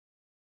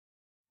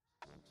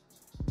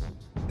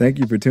Thank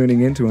you for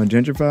tuning in to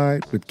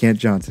Ungentrified with Kent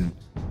Johnson.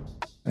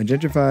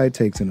 Ungentrified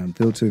takes an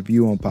unfiltered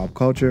view on pop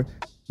culture,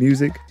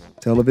 music,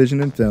 television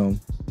and film,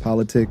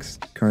 politics,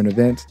 current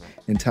events,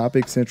 and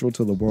topics central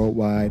to the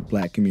worldwide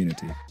Black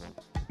community.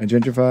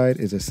 Ungentrified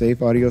is a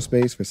safe audio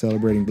space for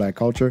celebrating Black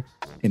culture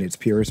in its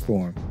purest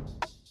form.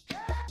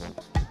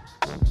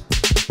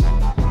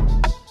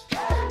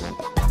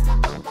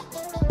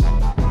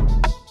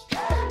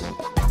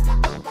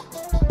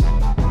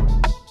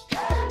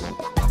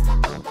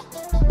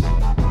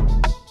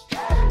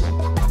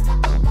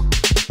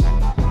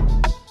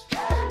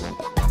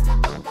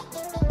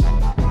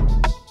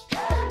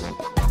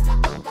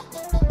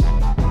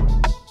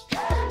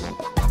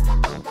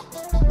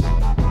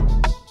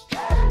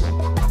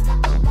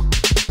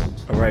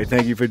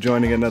 Thank you for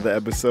joining another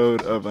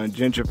episode of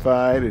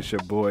Ungentrified. It's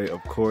your boy,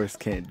 of course,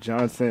 Kent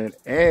Johnson.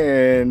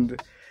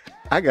 And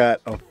I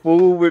got a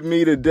fool with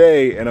me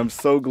today, and I'm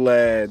so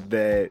glad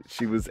that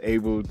she was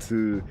able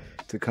to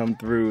come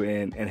through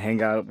and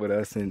hang out with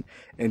us and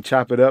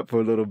chop it up for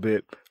a little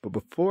bit. But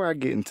before I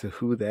get into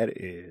who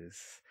that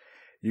is,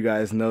 you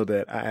guys know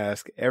that I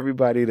ask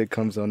everybody that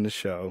comes on the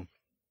show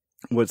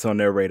what's on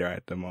their radar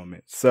at the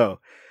moment.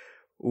 So,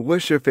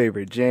 what's your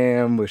favorite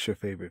jam? What's your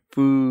favorite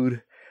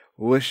food?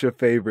 What's your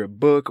favorite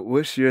book?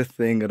 What's your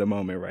thing of the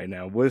moment right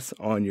now? What's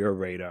on your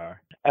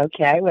radar?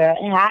 Okay, well,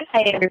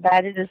 hi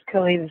everybody. This is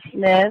Kellita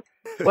Smith.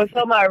 What's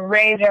on my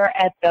radar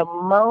at the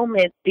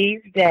moment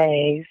these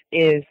days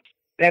is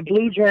that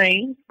Blue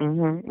Dream.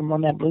 I'm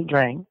on that Blue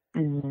Dream.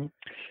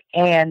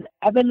 And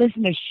I've been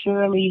listening to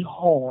Shirley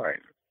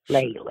Horne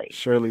lately.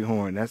 Shirley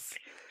Horne. That's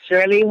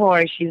Shirley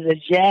Horne. She's a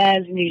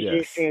jazz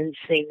musician,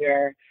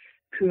 singer.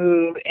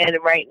 And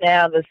right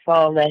now the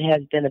song that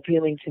has been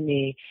appealing to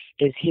me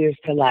is Here's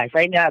to Life.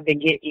 Right now I've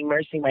been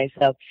immersing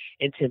myself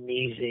into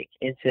music,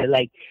 into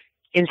like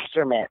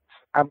instruments.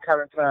 I'm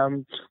coming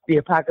from the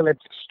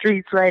apocalyptic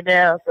streets right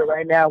now. So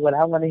right now what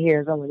I want to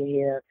hear is I want to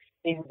hear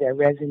things that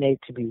resonate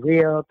to be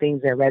real,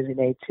 things that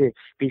resonate to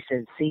be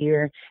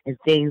sincere, and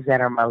things that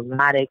are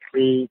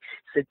melodically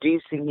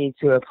seducing me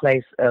to a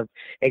place of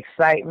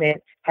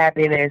excitement,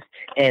 happiness,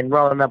 and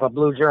rolling up a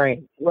blue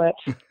dream. What?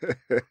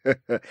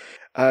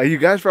 You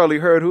guys probably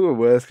heard who it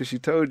was because she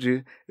told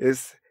you.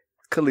 It's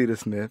Kellita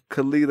Smith.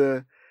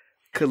 Kellita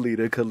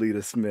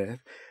Smith.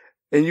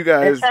 And you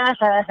guys,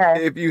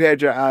 if you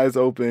had your eyes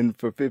open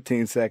for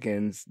 15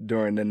 seconds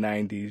during the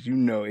 90s, you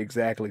know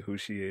exactly who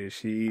she is.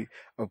 She,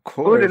 of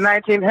course... Who the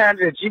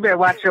 1900s? You better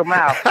watch your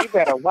mouth. You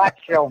better watch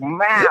your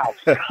mouth.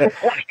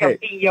 I can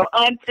be your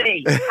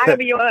auntie. I can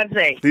be your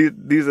auntie.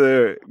 These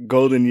are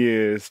golden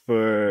years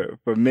for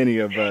many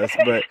of us,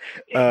 but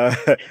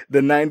the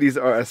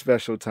 90s are a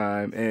special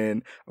time.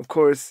 And, of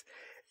course,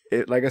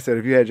 like I said,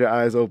 if you had your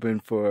eyes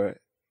open for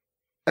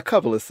a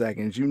couple of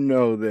seconds, you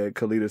know that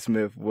Kellita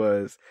Smith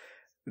was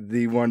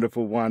the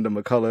wonderful Wanda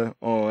McCullough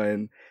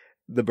on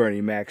the Bernie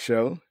Mac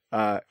show.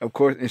 Of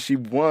course, and she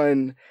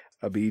won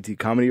a BET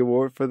Comedy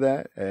Award for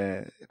that,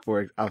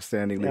 for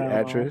Outstanding Lead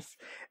Actress.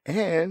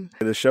 And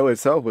the show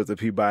itself was a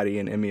Peabody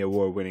and Emmy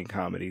Award-winning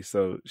comedy.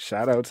 So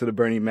shout out to the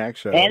Bernie Mac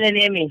show. And an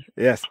Emmy.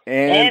 Yes,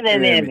 and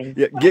an Emmy.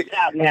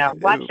 Yeah,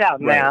 Watch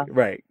out now.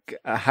 Right.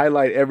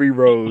 Highlight every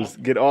rose.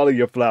 Get all of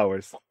your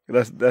flowers.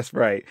 That's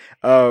right.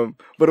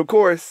 But of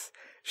course,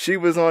 she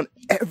was on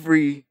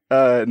every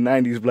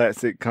 90s Black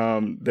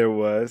sitcom there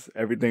was.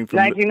 Everything from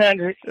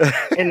 1900s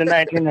in the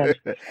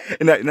 1900s.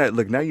 And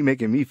look, now you're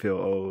making me feel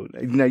old.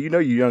 Now you know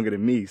you're younger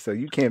than me, so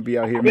you can't be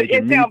out here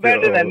making me feel old. It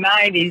sounds better than the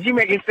 90s. You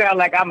make it sound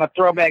like I'm a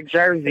throwback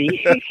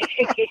jersey.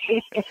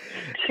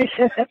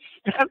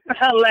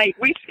 Like,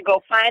 we should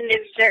go find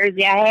this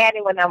jersey. I had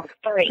it when I was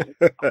 3.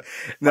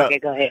 No, okay,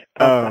 go ahead.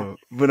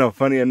 But no,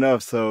 funny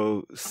enough,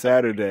 so this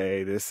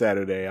Saturday, this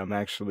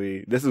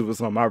is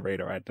what's on my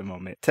radar at the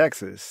moment,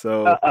 Texas.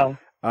 So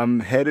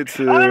I'm headed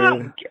to...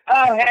 Oh,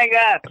 hang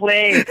up,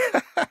 please.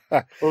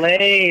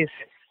 Please.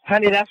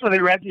 Honey, that's for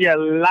the rest of your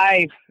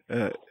life.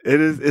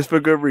 It's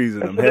for good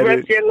reason. For the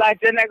rest of your life.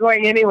 They're not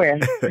going anywhere.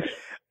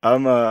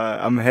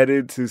 I'm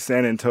headed to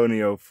San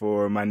Antonio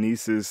for my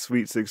niece's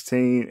Sweet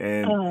 16,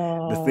 and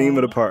the theme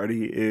of the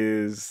party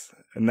is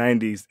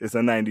 90s. It's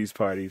a 90s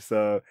party,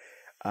 so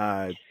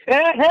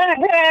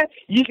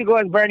you should go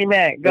as Bernie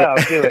Mac. Go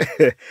do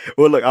it.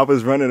 Well, look, I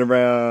was running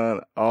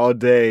around all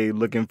day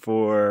looking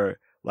for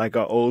like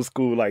an old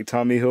school like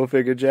Tommy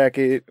Hilfiger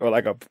jacket or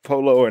like a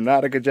polo or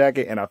Nautica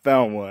jacket, and I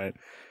found one.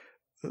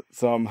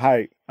 So I'm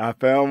hyped. I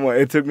found one.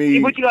 It took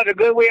me... What, you go to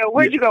Goodwill?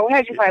 Where'd you go?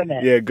 How'd you find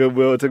that? Yeah,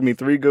 Goodwill. It took me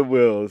 3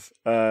 Goodwills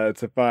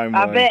to find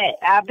one.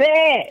 I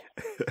bet.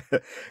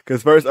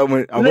 Because first I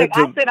went to... I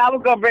said I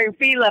was going to bring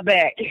Fila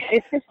back.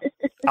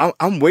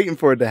 I'm waiting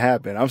for it to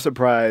happen. I'm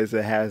surprised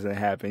it hasn't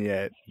happened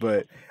yet.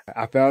 But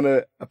I found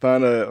a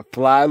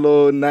fly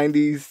little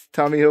 90s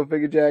Tommy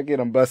Hilfiger jacket.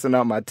 I'm busting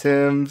out my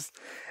Timbs.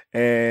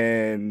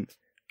 And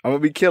I'm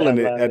going to be killing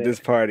it at this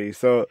party.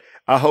 So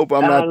I hope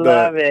I'm not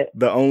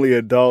the only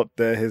adult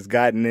that has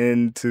gotten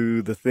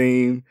into the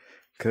theme,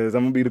 because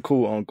I'm gonna be the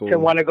cool uncle. To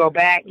want to go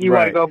back? You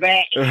want to go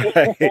back?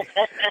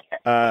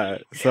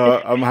 Right.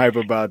 So I'm hype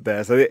about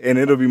that. So and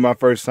it'll be my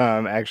first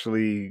time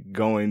actually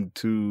going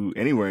to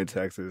anywhere in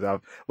Texas.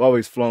 I've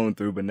always flown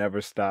through, but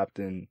never stopped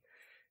and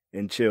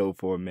chilled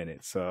for a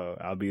minute. So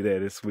I'll be there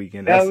this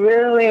weekend. Oh,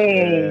 really?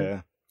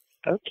 Yeah.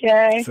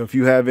 Okay. So if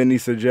you have any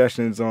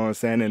suggestions on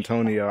San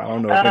Antonio, I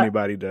don't know if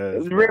anybody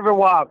does.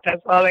 Riverwalk,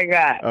 that's all they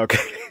got.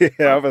 Okay.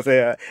 Yeah, I was gonna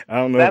say I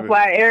don't know. That's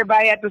why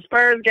everybody at the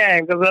Spurs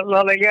game, because that's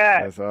all they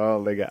got. That's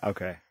all they got.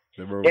 Okay.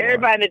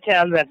 Everybody in the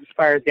town's at the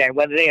Spurs game,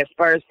 whether they're a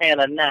Spurs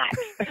fan or not.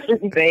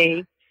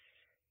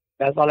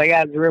 That's all they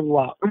got is the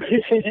Riverwalk.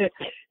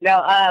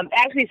 No,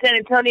 actually, San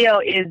Antonio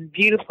is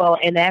beautiful,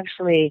 and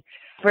actually,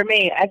 for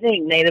me, I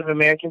think Native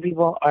American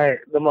people are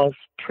the most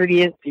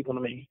prettiest people to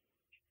me.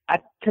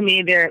 To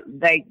me, they're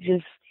like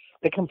just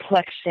the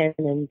complexion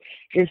and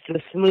just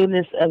the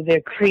smoothness of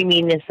their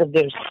creaminess of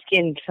their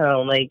skin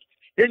tone. Like,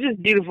 they're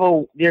just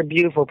beautiful. They're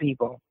beautiful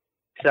people.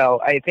 So,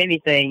 if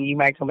anything, you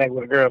might come back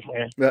with a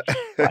girlfriend.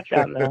 Watch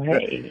out now,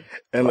 hey.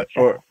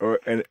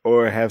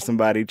 Or have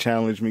somebody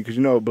challenge me, because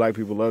you know Black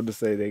people love to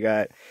say they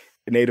got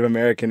Native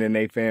American in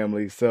their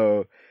family.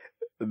 So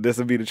this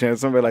would be the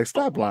chance. Somebody like,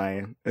 stop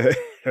lying.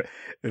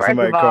 First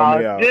of all,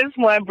 this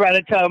one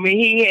brother told me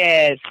he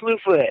had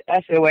slewfoot.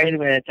 I said, wait a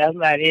minute, that's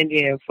not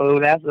Indian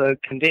food. That's a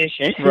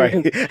condition.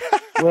 Right.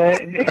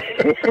 But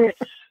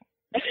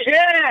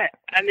yeah,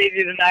 I need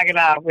you to knock it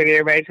off with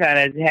everybody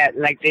trying to have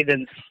like they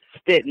done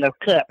spit in a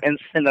cup and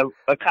send a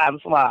cotton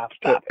swab.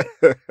 Stop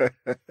it.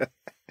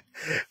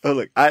 Oh,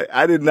 look,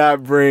 I did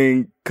not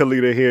bring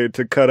Kellita here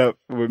to cut up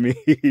with me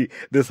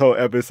this whole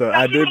episode.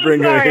 I did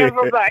bring her here.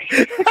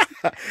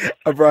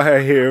 I brought her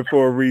here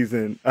for a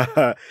reason.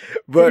 But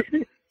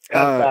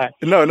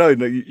no,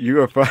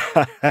 you are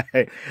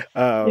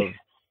fine.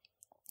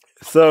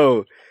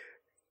 So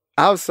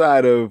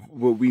outside of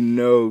what we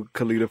know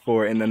Kellita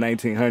for in the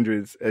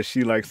 1900s, as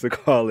she likes to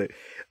call it,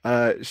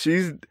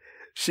 she's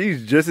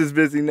just as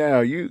busy now.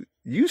 You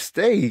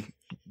stay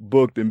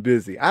booked and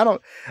busy. I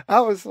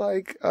was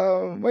like,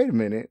 wait a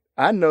minute.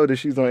 I know that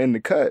she's on In the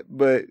Cut,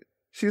 but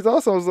she's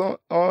also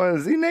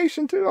on Z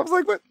Nation too. I was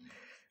like, what?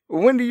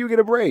 When do you get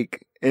a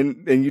break?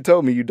 And you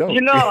told me you don't.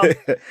 You know,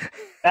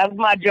 that's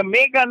my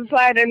Jamaican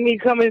side of me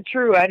coming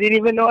true. I didn't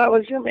even know I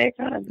was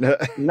Jamaican.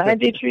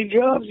 93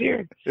 jobs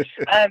here.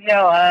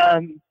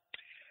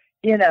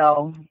 You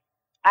know,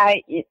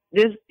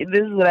 this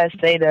is what I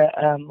say to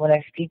when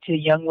I speak to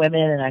young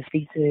women and I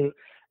speak to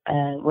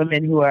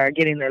women who are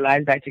getting their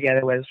lives back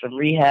together, whether it's from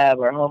rehab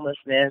or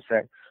homelessness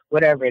or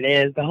whatever it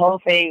is. The whole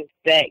thing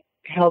that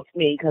helps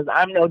me, because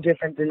I'm no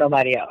different than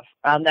nobody else.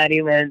 I'm not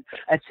even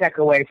a check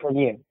away from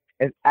you.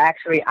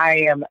 Actually, I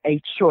am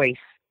a choice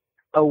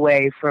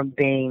away from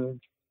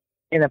being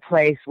in a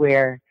place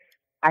where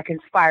I can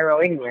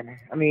spiral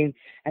anywhere. I mean,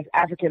 as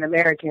African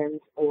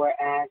Americans or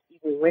as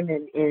even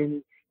women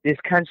in this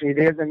country,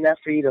 there's enough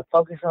for you to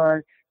focus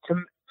on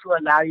to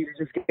allow you to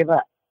just give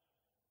up.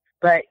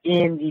 But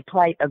in the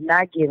plight of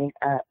not giving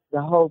up,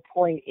 the whole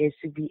point is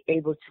to be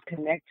able to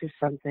connect to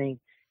something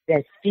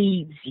that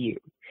feeds you.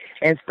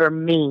 And for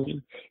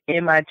me,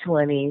 in my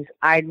 20s,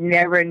 I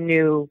never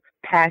knew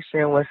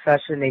passion was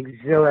such an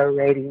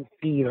exhilarating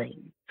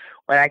feeling.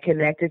 When I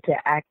connected to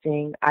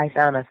acting, I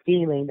found a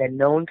feeling that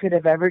no one could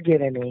have ever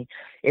given me.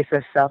 It's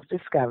a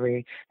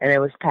self-discovery, and it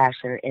was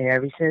passion. And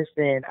ever since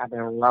then, I've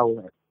been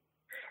rolling.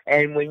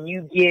 And when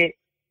you get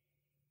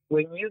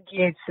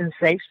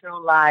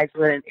sensationalized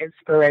with an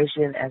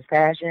inspiration as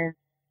passion,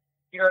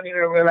 you don't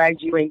even realize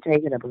you ain't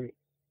taking a break.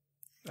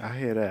 I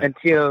hear that.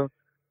 Until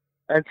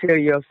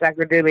your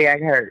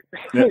sacroiliac hurt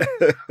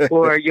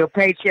or your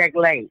paycheck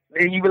late.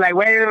 Then you be like,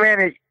 wait a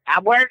minute,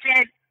 I'm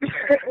working.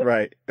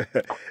 Right.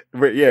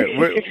 Yeah.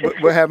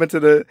 What happened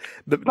to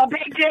my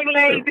paycheck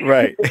late?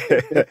 Right.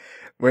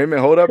 Wait a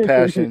minute. Hold up.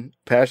 Passion.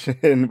 Wait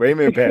a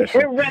minute.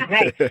 Passion.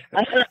 Right.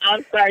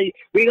 I'm sorry.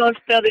 We're going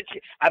to spell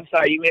I'm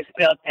sorry. You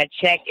misspelled that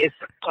check. It's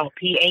called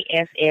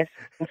PASS.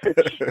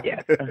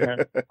 Yes.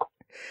 Uh-huh.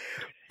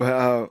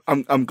 Well,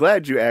 I'm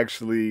glad you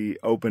actually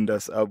opened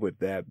us up with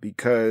that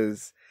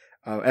because,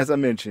 as I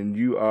mentioned,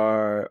 you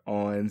are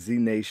on Z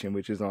Nation,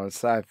 which is on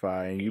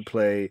SyFy, and you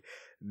play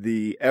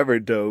the ever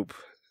dope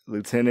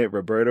Lieutenant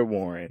Roberta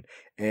Warren,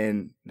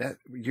 and that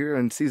you're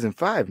in season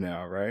 5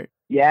 now, right?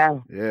 Yeah.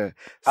 Yeah.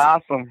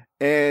 Awesome.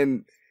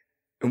 And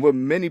what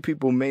many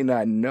people may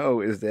not know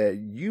is that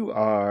you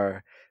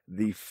are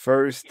the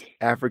first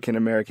African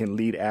American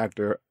lead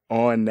actor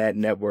on that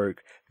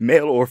network,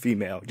 male or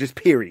female, just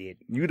period.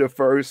 You the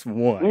first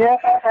one. Yeah.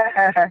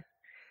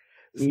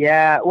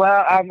 Yeah.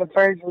 Well, I'm the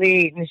first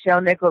lead.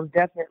 Michelle Nichols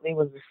definitely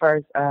was the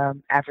first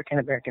African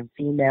American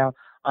female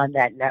on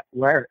that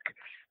network.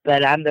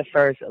 But I'm the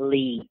first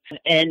lead.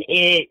 And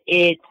it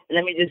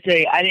let me just tell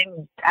you, I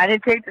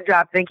didn't take the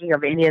job thinking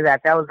of any of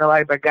that. That was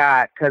nobody but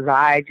God, because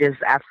I just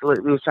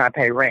absolutely was trying to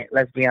pay rent,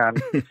 let's be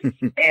honest.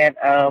 And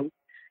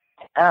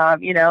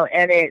you know,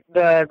 and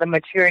the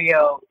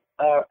material,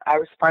 I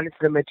responded to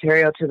the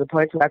material to the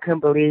point where I couldn't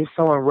believe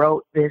someone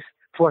wrote this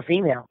for a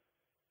female.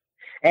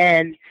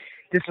 And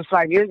This was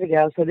 5 years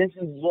ago, so this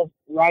is just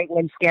right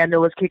when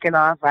Scandal was kicking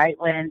off, right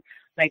when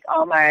like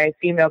all my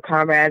female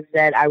comrades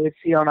that I would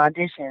see on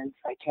auditions,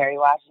 like Kerry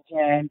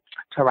Washington,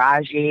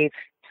 Taraji,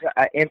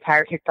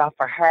 Empire kicked off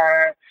for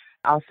her.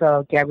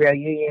 Also, Gabrielle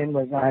Union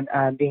was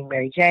on Being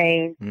Mary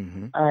Jane.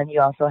 And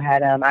you also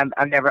had,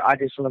 I've never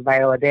auditioned with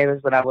Viola Davis,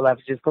 but I would love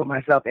to just put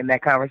myself in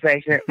that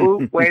conversation.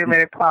 Ooh, wait a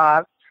minute,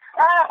 pause.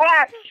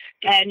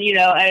 And, you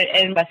know,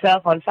 and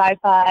myself on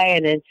SyFy,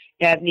 and then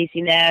you have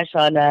Niecy Nash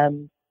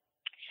on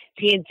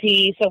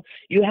TNT. So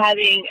you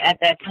having, at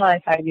that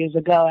time, 5 years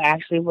ago,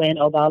 actually when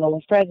Obama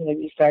was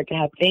president, you started to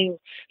have things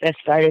that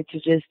started to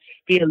just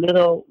be a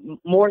little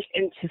more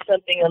into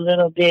something a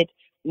little bit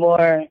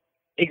more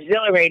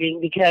exhilarating,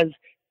 because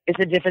it's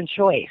a different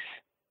choice.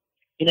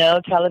 You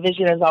know,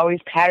 television has always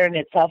patterned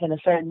itself in a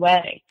certain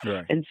way.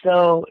 Right. And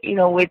so, you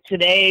know, with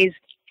today's,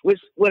 with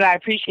what I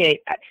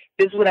appreciate,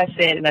 this is what I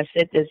said, and I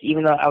said this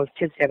even though I was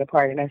tipsy at a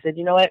party, and I said,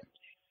 you know what?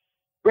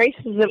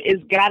 Racism is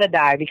gotta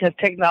die because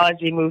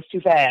technology moves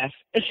too fast.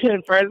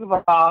 First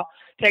of all,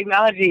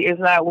 technology is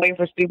not waiting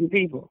for stupid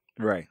people.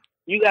 Right.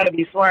 You gotta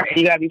be smart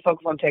and you gotta be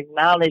focused on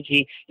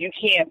technology. You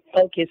can't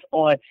focus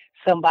on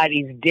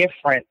somebody's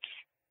difference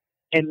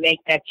and make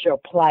that your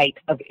plight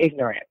of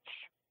ignorance.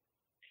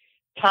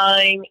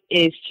 Time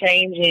is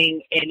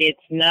changing and it's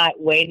not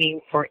waiting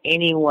for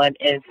anyone,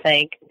 and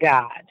thank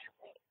God.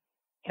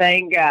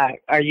 Thank God.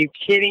 Are you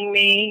kidding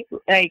me?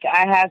 Like,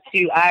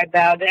 I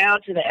bow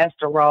down to the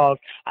Esther Rawls.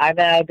 I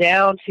bow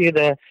down to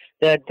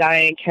the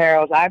Diane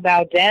Carrolls. I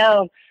bow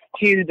down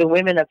to the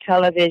women of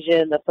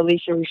television, the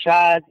Felicia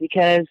Rashads,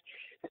 because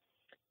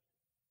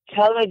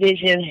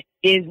television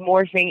is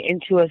morphing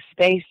into a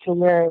space to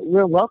where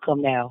we're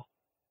welcome now.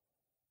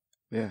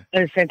 Yeah.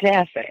 And it's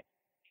fantastic.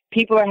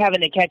 People are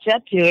having to catch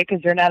up to it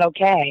because they're not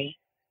okay.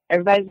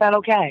 Everybody's not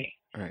okay.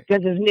 Right.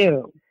 Because it's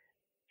new.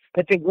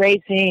 But the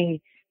great thing...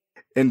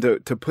 And to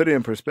put it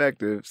in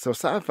perspective, so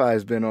SyFy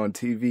has been on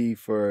TV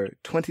for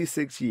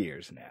 26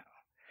 years now.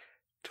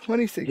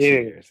 26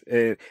 years.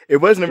 And it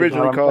wasn't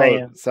originally called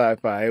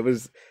SyFy. It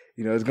was,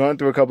 you know, it's gone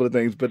through a couple of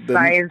things. But the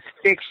Science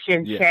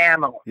Fiction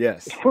Channel.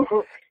 Yes.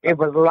 It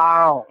was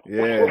long.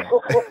 Yeah.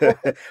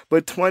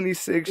 But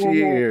 26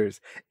 years.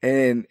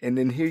 And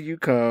then here you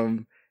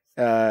come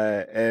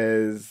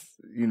as,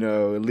 you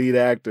know, lead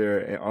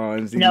actor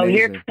on Z No, Nation.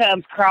 here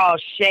comes Carl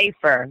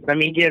Schaefer. Let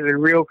me give the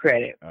real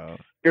credit. Oh.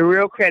 The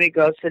real credit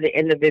goes to the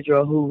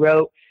individual who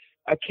wrote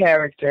a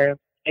character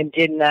and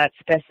did not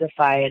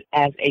specify it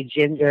as a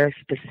gender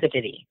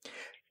specificity.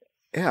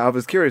 Yeah, I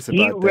was curious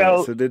about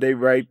that. So did they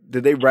write?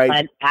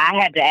 I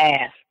had to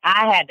ask.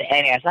 I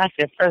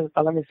said, first of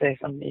all, let me say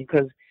something,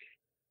 because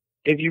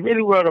if you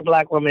really wrote a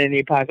black woman in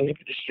the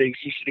apocalyptic streets,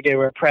 you should have given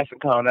her a pressing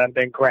cone. That'd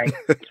been great.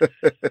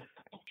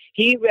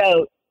 He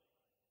wrote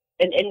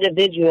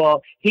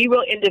individuals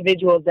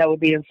that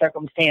would be in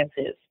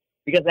circumstances.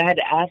 Because I had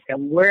to ask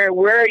him, where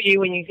are you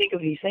when you think of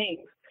these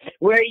things?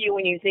 Where are you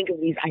when you think of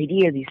these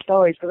ideas, these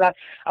stories? Because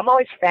I'm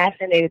always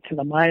fascinated to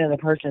the mind of the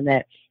person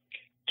that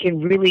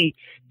can really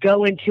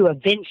go into a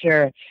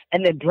venture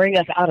and then bring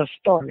us out a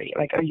story.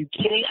 Like, are you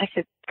kidding? I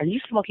said, are you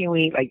smoking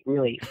weed? Like,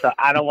 really? So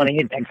I don't want to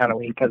hit that kind of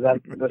weed because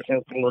that's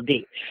a little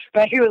deep.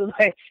 But he was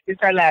like, he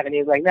started laughing. He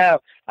was like, no.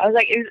 I was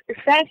like, it's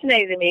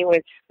fascinating to me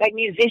when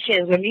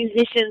musicians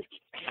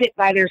sit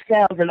by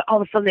themselves and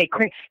all of a sudden they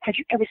cringe. Have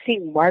you ever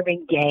seen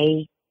Marvin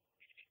Gaye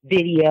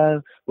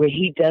video where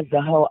he does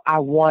the whole I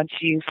Want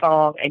You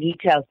song and he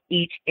tells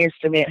each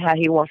instrument how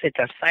he wants it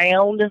to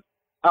sound?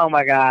 Oh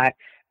my God.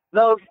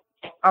 Those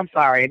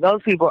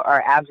people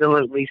are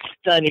absolutely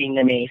stunning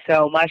to me.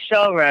 So my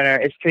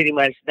showrunner is pretty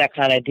much that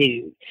kind of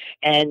dude.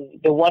 And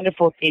the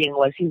wonderful thing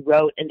was he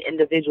wrote an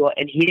individual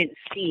and he didn't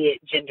see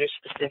it gender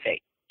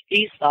specific.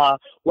 He saw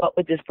what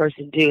would this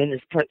person do in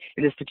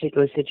this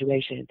particular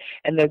situation.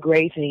 And the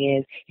great thing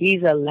is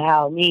he's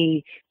allowed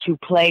me to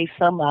play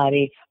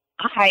somebody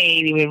I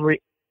ain't even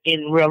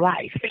in real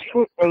life.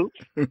 Oops.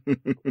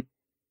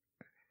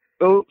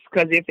 Oops.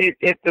 Because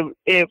if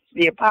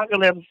the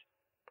apocalypse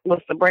was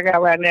to break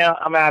out right now,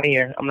 I'm out of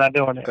here. I'm not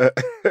doing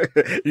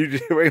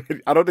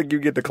it. I don't think you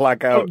get to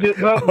clock out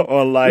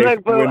on life.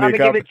 Look, boo, I'm gonna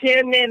give it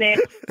 10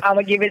 minutes. I'm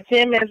gonna give it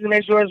 10 minutes to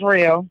make sure it's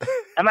real.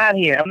 I'm out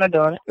of here. I'm not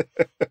doing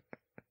it.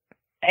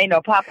 Ain't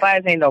no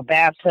Popeyes. Ain't no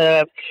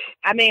bathtub.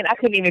 I mean, I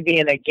couldn't even be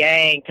in a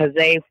gang because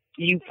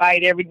you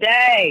fight every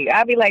day.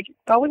 I'd be like,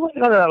 oh, we want to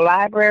go to the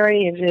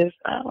library and just,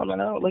 I don't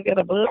know, look at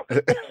a book.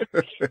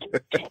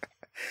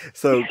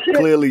 So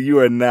clearly you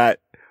are not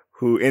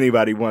who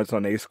anybody wants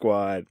on their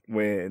squad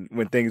when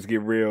things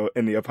get real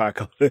in the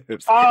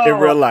apocalypse in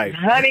real life.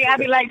 Honey, I'd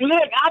be like,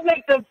 look, I'll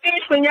make the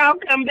fish when y'all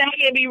come back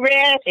and be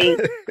ready.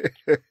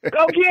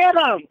 Go get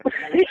them.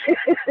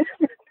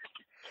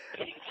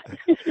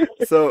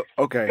 So,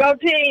 okay. Go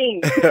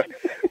team.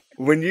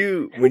 When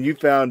you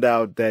found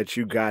out that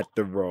you got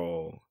the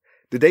role,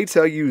 did they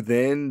tell you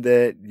then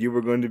that you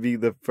were going to be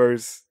the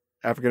first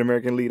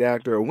African-American lead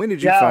actor, or when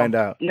did you find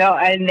out? No,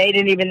 and they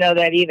didn't even know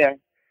that either.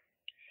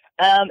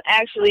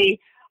 Actually,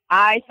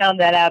 I found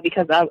that out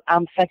because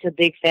I'm such a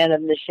big fan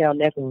of Nichelle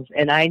Nichols,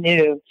 and I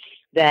knew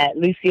that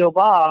Lucille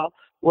Ball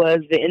was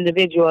the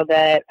individual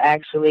that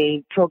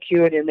actually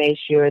procured and made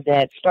sure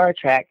that Star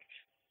Trek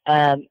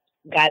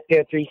got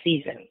their 3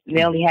 seasons.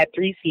 They only had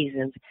 3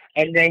 seasons,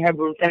 and they have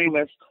been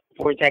famous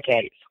for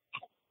decades.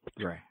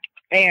 Right.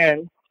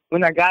 And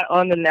when I got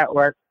on the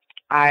network,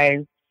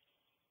 I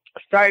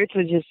started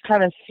to just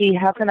kind of see,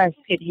 how can I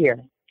fit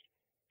here?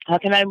 How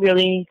can I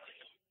really,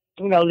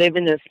 live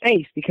in this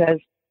space? Because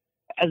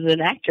as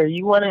an actor,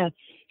 you want to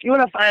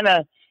find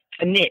a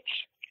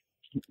niche.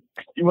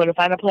 You want to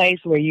find a place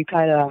where you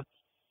can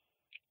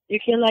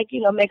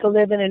make a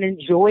living and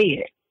enjoy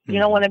it. You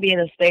don't want to be in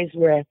a space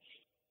where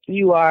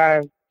you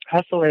are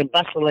hustling,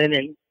 bustling,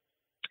 and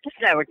that's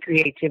not what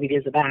creativity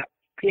is about.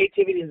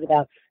 Creativity is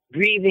about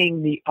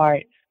breathing the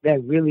art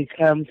that really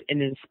comes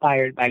and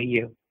inspired by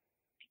you,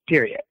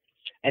 period.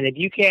 And if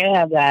you can't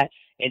have that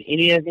in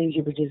any of the things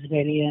you're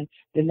participating in,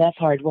 then that's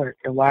hard work.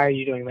 And why are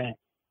you doing that?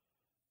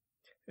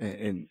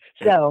 And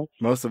so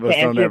most of us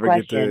don't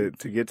ever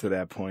get to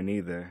that point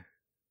either.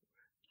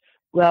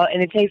 Well,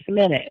 and it takes a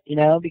minute,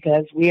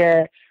 because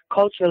we're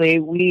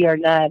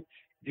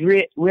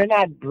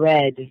not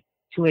bred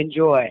to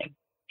enjoy.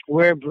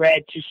 We're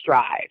bred to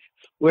strive.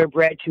 We're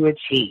bred to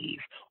achieve.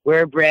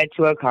 We're bred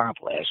to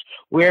accomplish.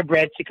 We're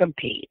bred to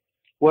compete.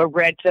 We're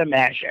bred to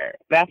measure.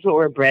 That's what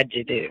we're bred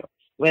to do.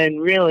 When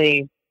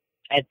really,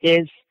 at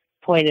this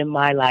point in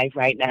my life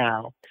right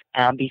now,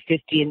 I'll be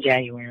 50 in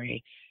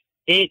January,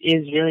 it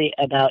is really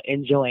about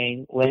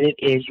enjoying what it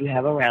is you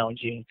have around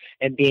you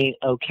and being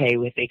okay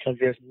with it, because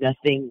there's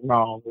nothing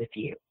wrong with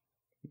you.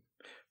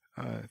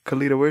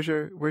 Kellita,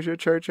 where's your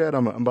church at?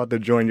 I'm about to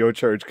join your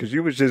church because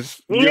you was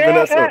just giving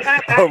us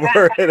a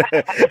word.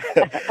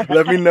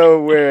 Let me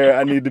know where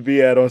I need to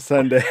be at on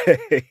Sunday.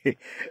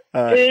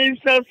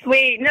 It's so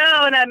sweet.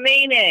 No, and I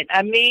mean it.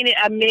 I mean it.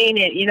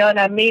 And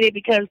I mean it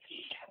because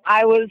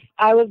I was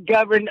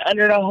governed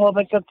under a whole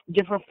bunch of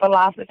different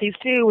philosophies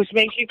too, which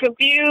makes you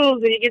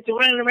confused and you get to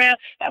running around.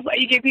 That's why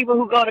you get people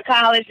who go to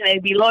college and they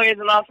be lawyers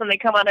and all of a sudden they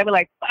come out and they be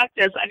like, fuck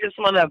this, I just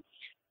want to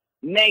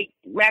make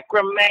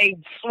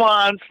macrame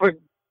swans for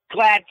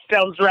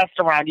Gladstone's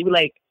restaurant. You be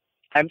like,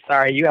 I'm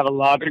sorry, you have a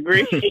law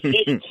degree.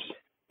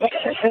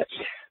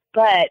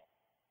 But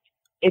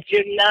if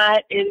you're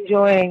not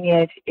enjoying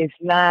it, it's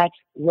not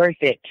worth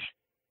it.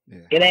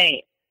 Yeah. It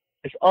ain't.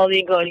 It's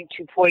only going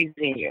to poison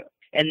you.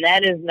 And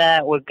that is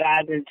not what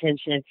God's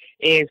intention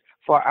is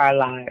for our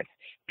lives.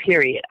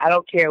 Period. I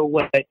don't care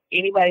what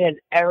anybody has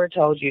ever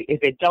told you.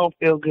 If it don't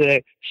feel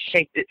good,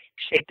 shake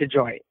the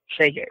joint.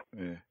 Shake it.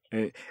 Yeah.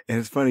 And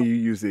it's funny you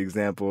use the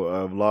example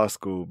of law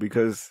school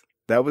because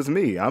that was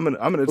me. I'm an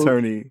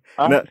attorney.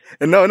 No.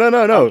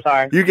 I'm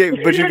sorry. You gave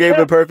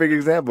a perfect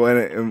example.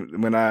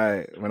 And when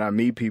I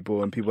meet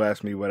people and people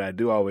ask me what I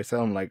do, I always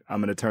tell them like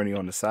I'm an attorney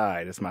on the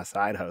side. It's my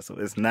side hustle.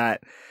 It's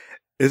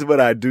what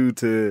I do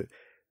to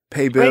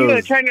pay bills. You're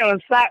gonna turn on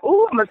the side.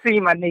 Ooh, I'm gonna see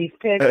my niece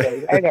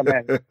pictures. Wait a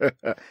minute.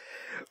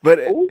 But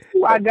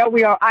I know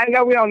we on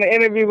the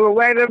interview, but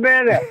wait a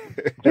minute.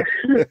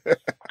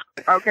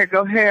 Okay,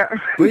 go ahead.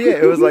 But yeah,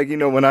 it was like,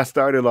 when I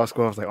started law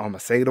school, I was like, oh, I'm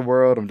gonna save the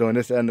world. I'm doing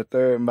this, that, and the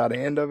third. And by the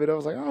end of it, I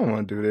was like, I don't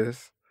want to do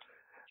this.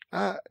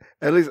 I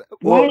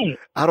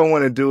don't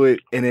want to do it,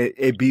 and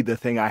it be the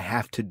thing I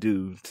have to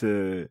do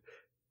to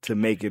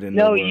make it in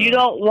the world. No, you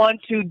don't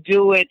want to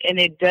do it, and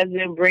it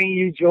doesn't bring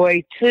you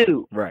joy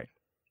too. Right.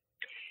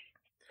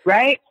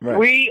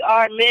 We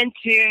are meant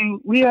to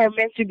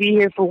be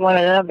here for one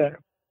another.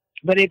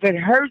 But if it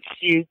hurts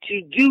you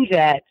to do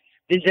that,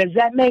 does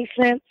that make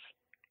sense?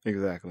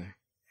 Exactly.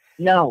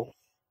 No.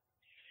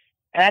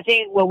 And I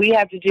think what we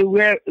have to do,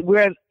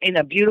 we're in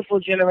a beautiful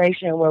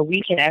generation where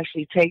we can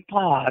actually take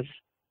pause,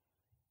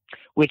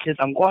 which is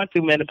I'm going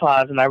through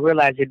menopause, and I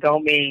realize it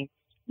don't mean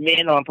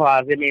men on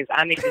pause. It means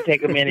I need to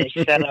take a minute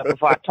and shut up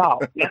before I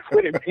talk. That's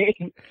what it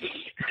means.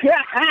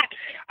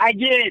 I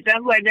get it.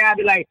 That's why now I'd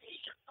be like,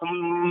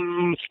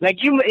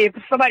 if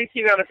somebody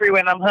sees me on the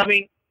freeway and I'm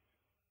humming,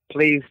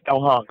 please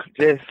don't honk.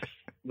 Just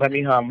let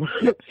me hum.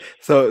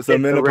 So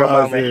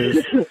menopause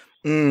is,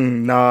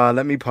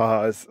 let me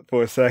pause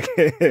for a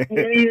second. Let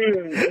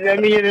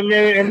me in a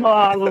minute and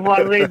pause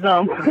before I say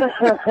something.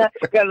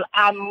 Because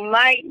I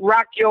might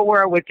rock your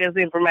world with this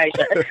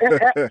information.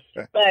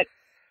 But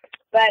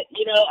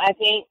I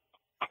think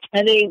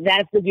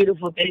that's the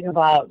beautiful thing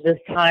about this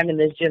time and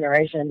this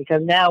generation,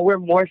 because now we're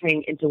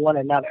morphing into one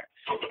another.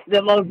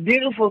 The most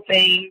beautiful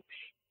thing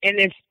in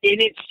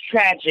its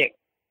tragic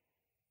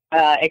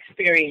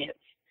experience,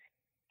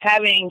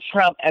 having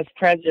Trump as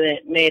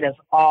president made us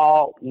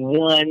all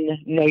one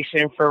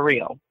nation for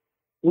real.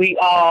 We're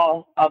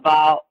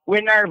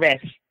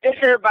nervous.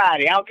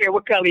 Everybody, I don't care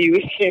what color you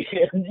is,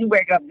 you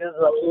wake up just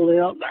a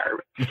little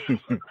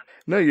nervous.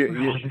 No,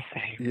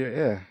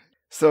 yeah.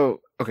 So,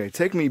 okay,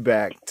 take me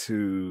back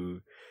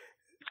to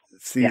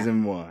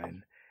season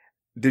 1.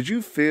 Did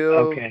you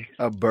feel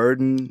a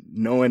burden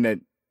knowing that,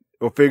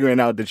 or figuring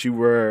out that you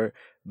were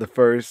the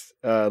first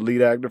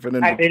lead actor for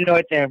them? I didn't know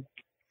it then.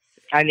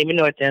 I didn't even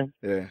know it then.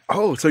 Yeah.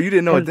 Oh, so you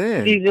didn't know it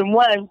then? Season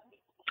one,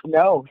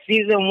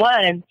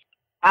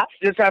 I'm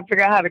still trying to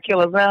figure out how to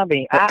kill a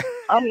zombie.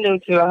 I'm new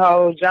to the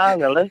whole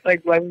genre. Let's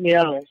be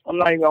honest. I'm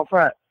not even gonna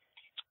front.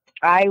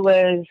 I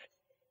was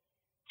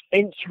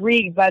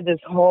intrigued by this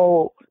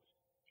whole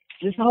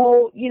this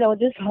whole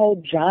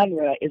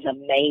genre is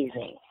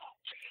amazing.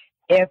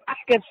 If I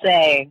could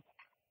say,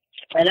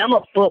 and I'm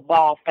a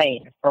football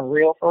fan, for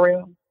real,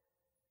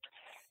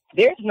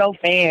 there's no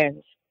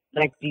fans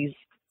like this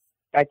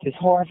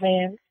horror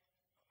fan.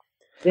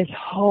 This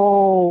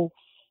whole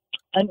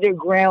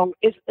underground,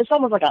 it's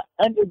almost like an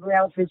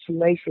underground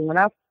situation. When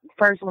I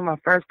first went my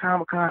first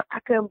Comic-Con, I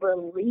couldn't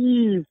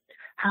believe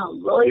how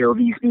loyal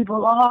these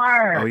people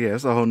are. Oh yeah,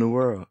 it's a whole new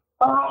world.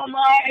 Oh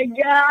my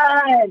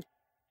God.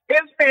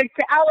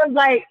 I was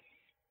like,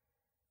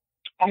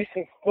 I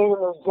said,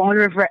 oh,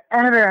 wondering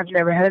forever. I've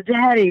never had a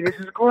daddy. This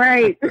is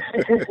great.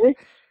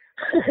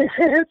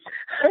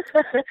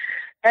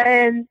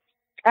 And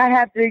I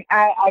got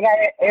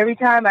it every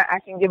time I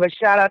can give a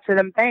shout out to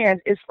them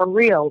fans. It's for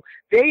real.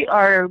 They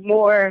are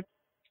more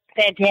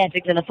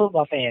fantastic than a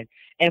football fan.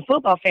 And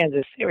football fans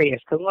are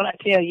serious, because when I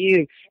tell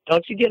you,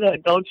 don't you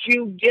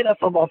get a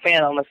football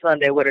fan on a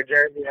Sunday with a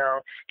jersey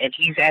on, and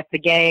he's at the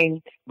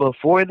game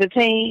before the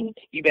team,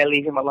 you better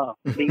leave him alone.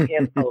 Leave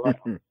him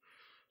alone.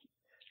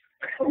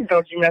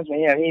 Don't you mess with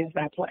him. He's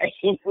not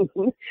playing.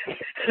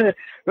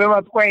 But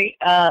my point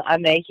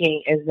I'm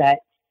making is that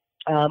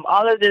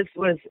all of this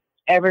was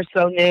ever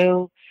so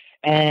new,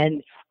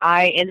 and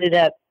I ended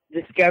up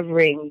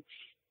discovering,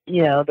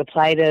 the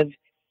plight of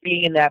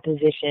being in that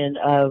position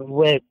of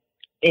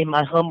in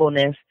my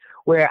humbleness,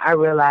 where I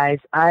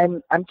realized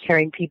I'm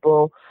carrying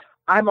people,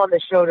 I'm on the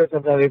shoulders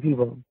of other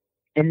people,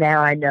 and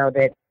now I know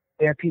that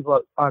there are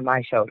people on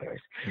my shoulders.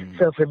 Mm-hmm.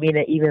 So for me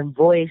to even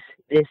voice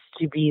this,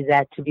 to be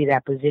that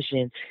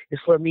position, is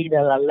for me to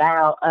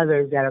allow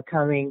others that are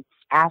coming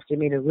after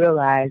me to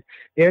realize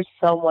there's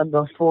someone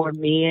before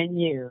me and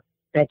you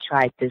that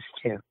tried this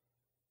too.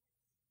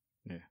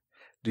 Yeah.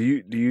 Do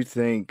you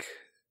think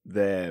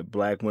that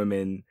Black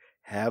women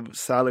have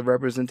solid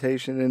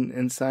representation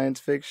in science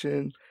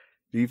fiction?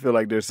 Do you feel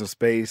like there's some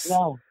space?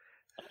 No,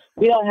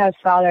 we don't have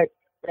solid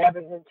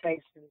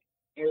representation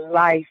in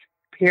life,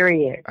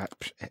 period.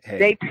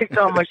 They picked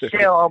on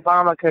Michelle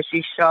Obama because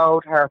she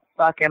showed her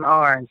fucking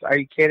arms. Are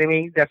you kidding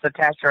me? That's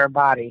attached to her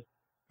body.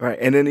 Right,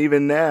 and then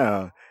even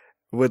now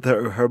with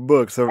her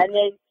books. And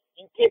then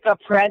you pick a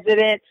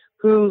president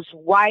whose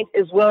wife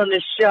is willing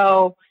to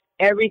show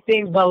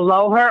everything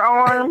below her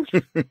arms.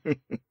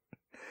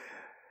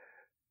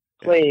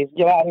 Please,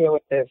 get out of here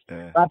with this.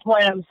 My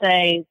point, I'm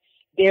saying,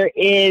 there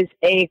is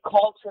a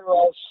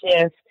cultural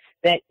shift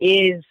that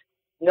is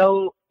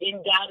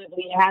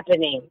undoubtedly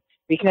happening,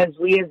 because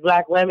we as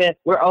Black women,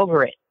 we're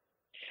over it.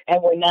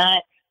 And we're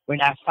not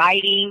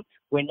fighting,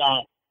 we're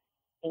not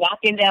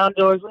knocking down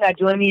doors, we're not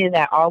doing any of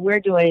that. All we're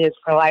doing is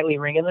politely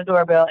ringing the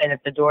doorbell, and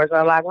if the door's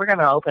unlocked, we're going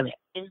to open it.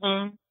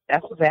 Mm-hmm.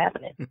 That's what's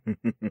happening.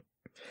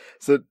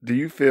 So do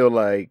you feel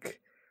like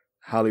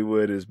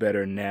Hollywood is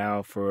better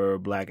now for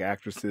Black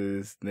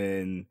actresses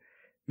than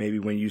maybe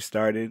when you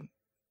started?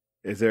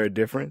 Is there a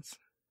difference?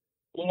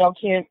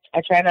 Ken,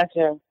 I try not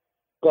to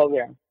go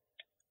there,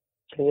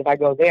 because if I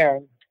go there,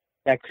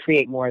 that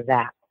create more of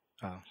that.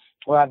 Oh.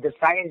 What I've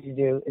decided to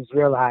do is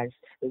realize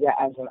that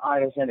as an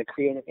artist and a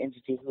creative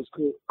entity who's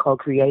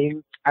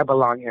co-creating, I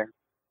belong here,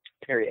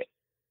 period.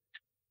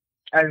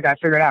 I just got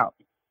to figure it out.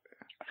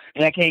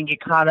 And I can't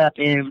get caught up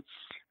in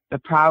the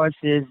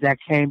prowesses that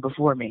came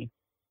before me.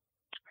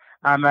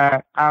 I'm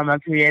a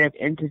creative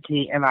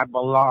entity, and I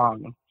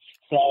belong.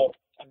 So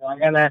I'm not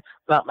gonna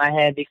bump my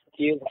head, be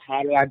confused.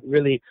 How do I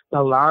really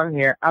belong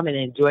here? I'm gonna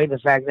enjoy the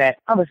fact that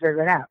I'm gonna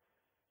figure it out.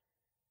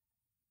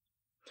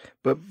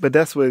 But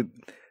that's what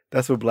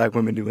Black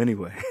women do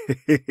anyway.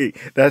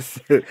 that's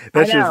just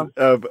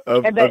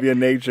of your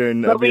nature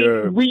and of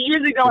your. We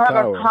usually don't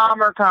have a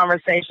calmer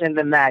conversation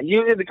than that.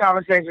 Usually the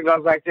conversation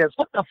goes like this: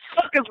 "What the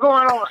fuck is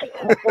going on?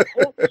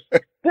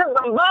 This is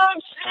some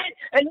bullshit."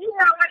 And you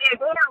know what? If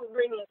we don't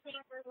bring these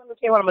people, let me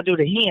see what I'm gonna do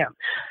to him.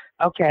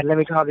 Okay, let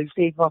me call these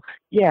people.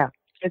 Yeah,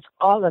 it's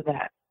all of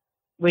that.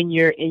 When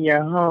you're in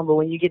your home, but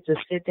when you get to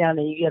sit down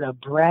and you get a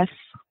breath,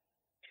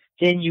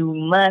 then you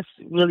must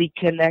really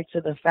connect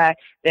to the fact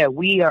that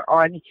we're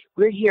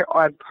here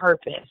on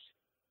purpose.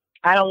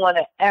 I don't want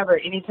to ever,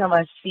 anytime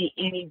I see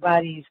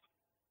anybody's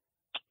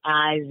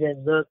eyes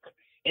that look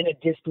in a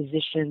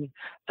disposition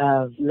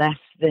of less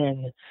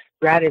than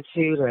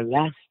gratitude or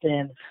less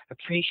than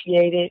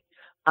appreciated,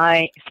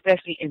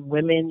 especially in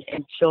women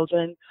and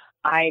children,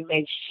 I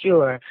make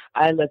sure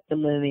I look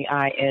them in the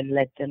eye and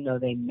let them know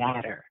they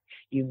matter.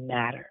 You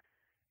matter.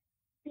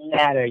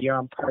 You're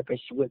on purpose.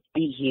 You would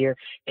be here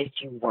if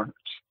you weren't.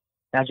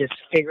 Now just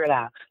figure it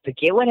out.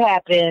 Forget what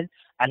happened.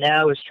 I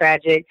know it was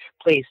tragic.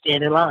 Please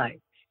stand in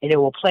line. And it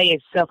will play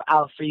itself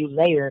out for you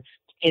later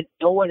in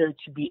order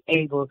to be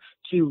able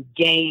to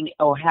gain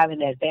or have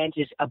an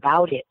advantage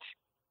about it.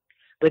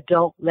 But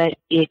don't let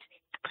it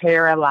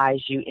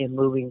paralyze you in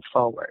moving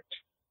forward.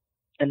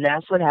 And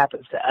that's what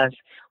happens to us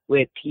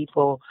with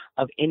people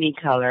of any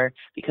color,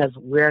 because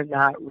we're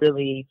not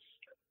really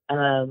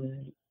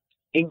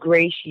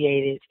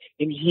ingratiated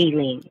in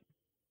healing.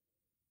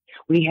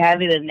 We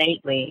have it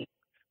innately,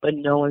 but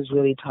no one's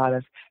really taught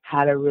us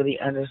how to really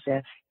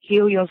understand.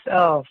 Heal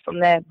yourself from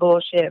that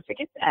bullshit.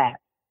 Forget that.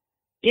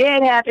 Yeah,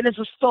 it happened. It's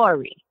a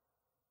story.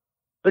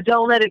 But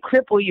don't let it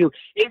cripple you.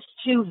 It's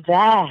too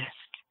vast.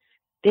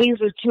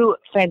 Things are too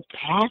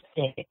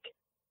fantastic.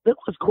 Look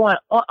what's going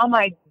on. Oh,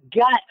 my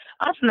God.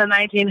 I'm from the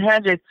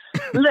 1900s.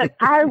 Look,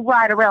 I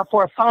ride around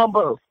for a phone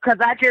booth because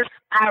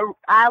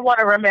I want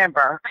to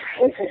remember.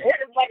 It's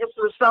like a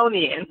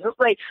Smithsonian. It's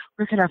like,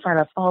 where can I find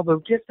a phone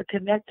booth just to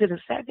connect to the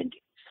 70s?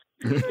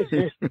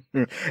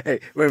 Hey,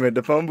 wait a minute.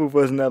 The phone booth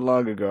wasn't that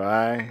long ago.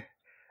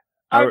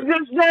 I'm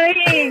just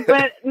saying,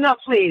 but no,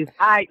 please.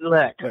 I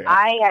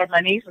had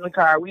my niece in the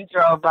car. We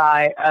drove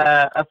by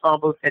a phone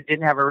booth that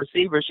didn't have a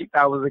receiver. She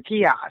thought it was a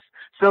kiosk.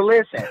 So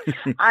listen,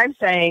 I'm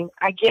saying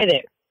I get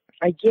it.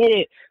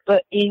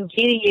 But in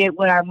getting it,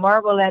 what I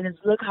marvel at is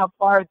look how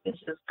far this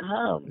has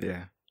come.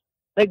 Yeah.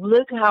 Like,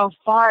 look how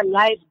far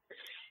life,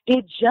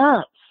 it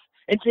jumps.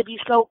 And to be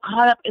so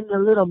caught up in the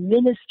little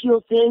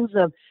minuscule things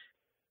of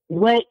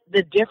what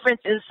the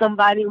difference in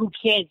somebody who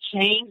can't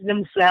change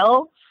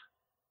themselves,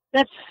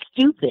 that's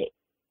stupid.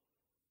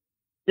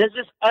 That's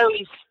just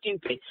utterly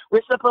stupid.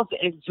 We're supposed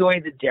to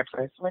enjoy the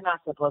difference. We're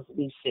not supposed to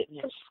be sitting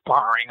here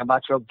sparring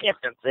about your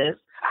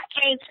differences.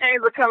 I can't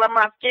change the color of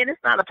my skin.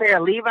 It's not a pair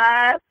of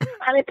Levi's.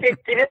 I didn't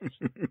pick this.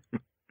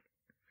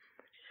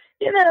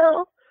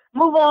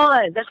 Move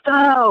on. Let's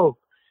go.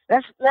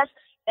 Let's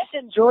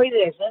enjoy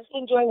this. Let's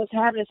enjoy what's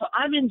happening. So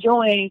I'm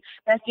enjoying,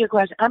 that's your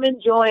question, I'm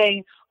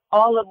enjoying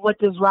all of what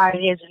this ride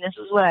is. And this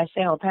is what I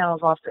say on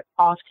panels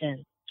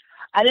often.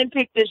 I didn't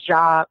pick this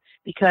job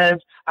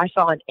because I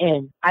saw an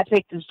end. I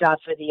picked this job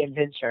for the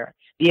adventure.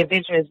 The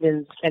adventure has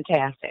been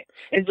fantastic.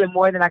 It's been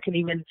more than I could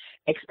even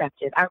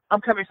expect it.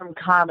 I'm coming from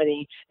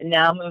comedy and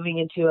now moving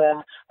into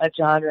a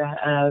genre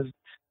of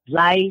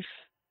life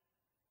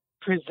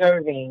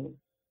preserving,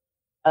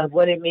 of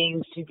what it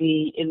means to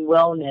be in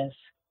wellness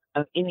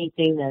of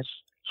anything that's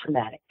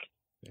traumatic.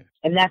 Yeah.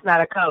 And that's not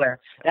a color.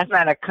 That's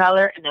not a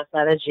color and that's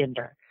not a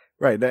gender.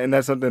 Right, and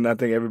that's something I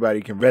think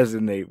everybody can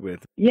resonate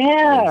with.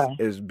 Yeah.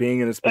 Is being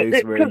in a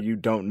space where you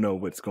don't know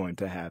what's going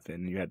to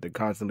happen. You have to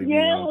constantly be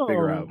on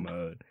figure out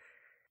mode.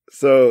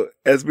 So,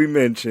 as we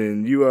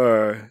mentioned, you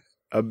are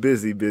a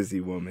busy, busy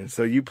woman.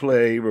 So you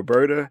play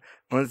Roberta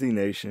on Z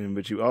Nation,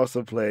 but you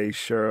also play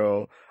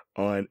Cheryl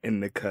on In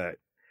the Cut.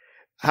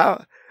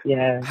 How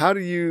do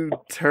you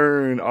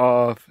turn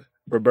off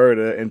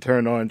Roberta and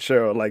turn on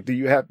Cheryl? Like, do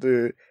you have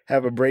to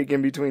have a break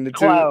in between the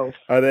two?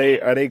 Are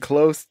they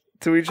close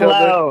to each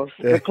other?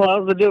 The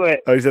clothes will do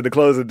it. Oh, you said the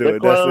clothes will do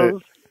it. That's it.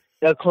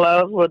 The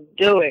clothes will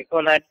do it.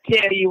 When I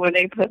tell you, when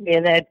they put me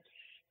in that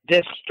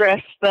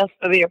distress stuff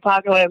for the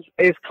apocalypse,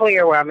 it's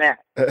clear where I'm at.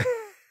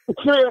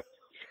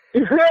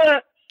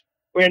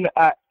 When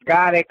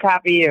got it,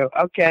 copy you.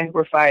 Okay,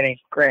 we're fighting.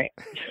 Great.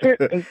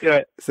 Let's do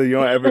it. So you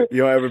don't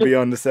ever be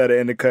on the set of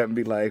In the Cut and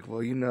be like,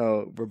 well,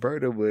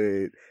 Roberta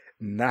would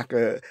knock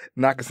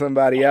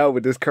somebody out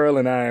with this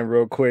curling iron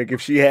real quick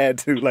if she had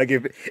to, like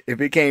if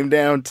it came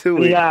down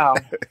to it.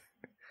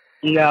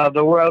 No,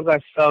 the worlds are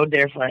so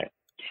different.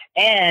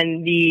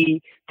 And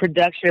the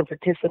production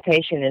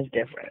participation is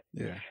different.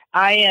 Yeah.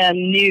 I am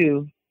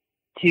new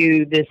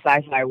to this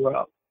sci-fi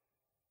world.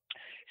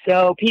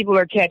 So people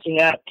are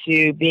catching up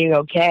to being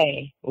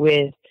okay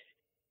with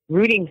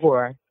rooting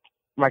for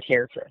my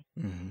character.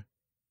 Mm-hmm.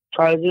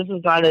 Because this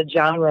is not a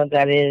genre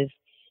that is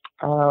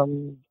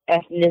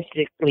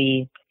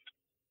ethnically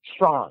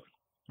strong.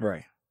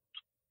 Right.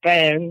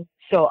 And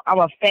so I'm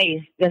a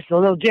face that's a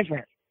little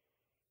different.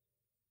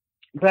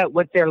 But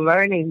what they're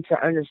learning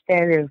to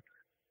understand is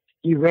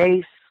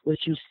erase what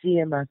you see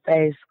in my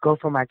face, go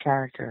for my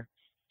character.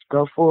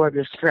 Go for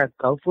the strength.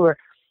 Go for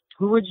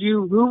who would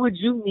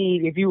you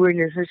need if you were in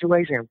this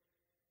situation?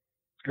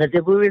 Because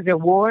if we was in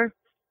war,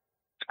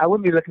 I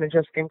wouldn't be looking at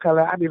your skin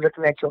color. I'd be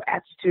looking at your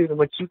attitude and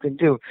what you can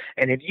do.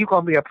 And if you're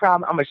going to be a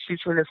problem, I'm going to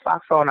shoot you in this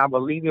foxhole and I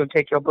will leave you and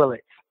take your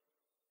bullets.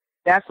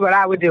 That's what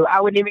I would do. I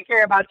wouldn't even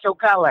care about your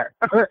color.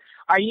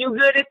 Are you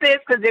good at this?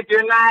 Because if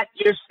you're not,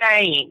 you're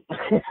staying.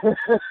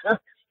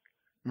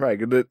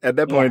 Right. At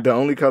that point, the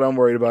only color I'm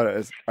worried about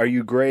is, are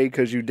you gray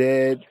because you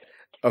dead?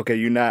 Okay,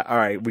 you're not. All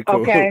right, we cool.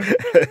 Okay.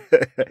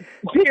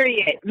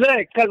 Period.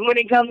 Look, because when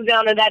it comes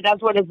down to that,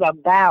 that's what it's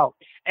about.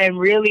 And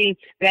really,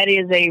 that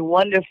is a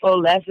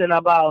wonderful lesson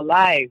about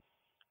life.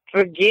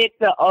 Forget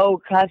the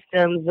old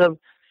customs of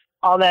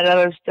all that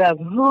other stuff.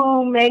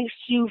 Who makes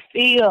you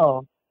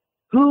feel?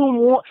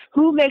 Who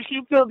makes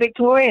you feel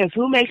victorious?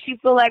 Who makes you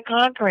feel like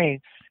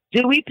conquering?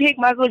 Did we pick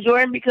Michael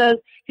Jordan because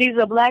he's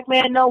a black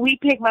man? No, we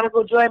picked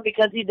Michael Jordan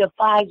because he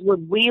defies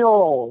what we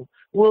all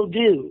will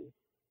do.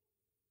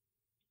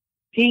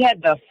 He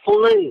had the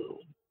flu.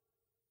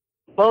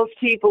 Most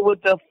people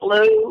with the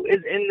flu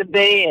is in the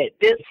bed.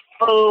 This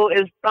fool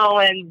is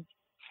throwing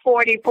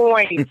 40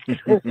 points.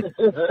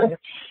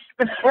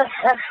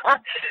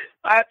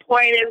 My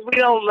point is, we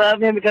don't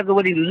love him because of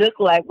what he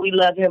looked like. We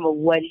love him of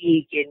what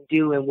he can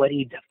do and what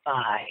he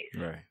defies.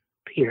 Right.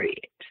 Period.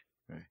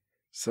 Right.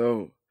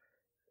 So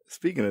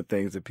speaking of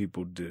things that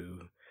people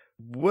do,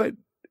 what,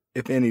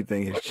 if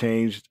anything, has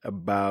changed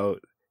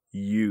about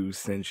you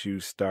since you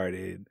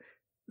started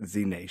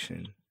Z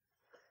Nation?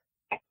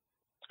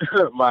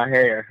 My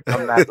hair.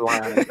 I'm not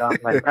lying. I'm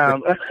like,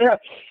 I'm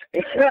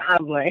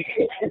like,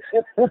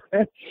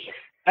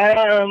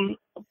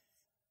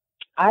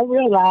 I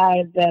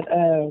realized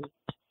that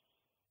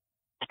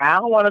I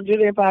don't want to do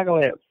the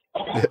apocalypse.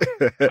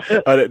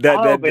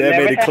 that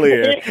made it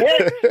clear.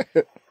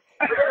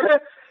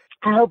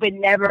 I hope it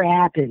never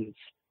happens.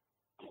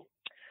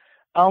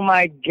 Oh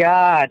my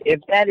God.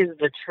 If that is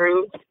the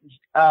truth,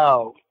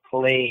 oh,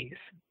 please.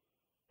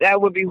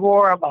 That would be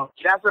horrible.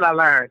 That's what I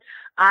learned.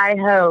 I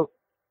hope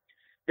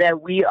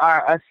that we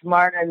are a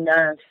smart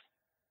enough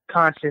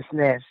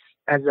consciousness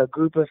as a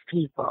group of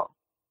people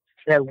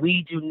that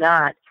we do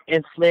not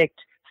inflict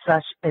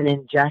such an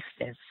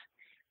injustice,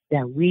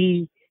 that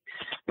we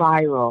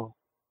spiral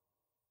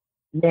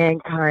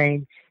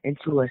mankind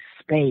into a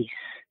space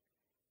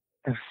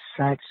of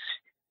such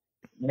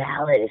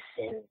malice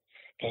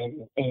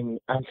and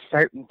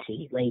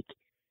uncertainty. Like,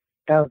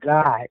 oh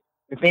God,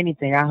 if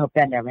anything, I hope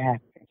that never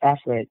happens. That's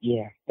what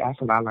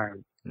I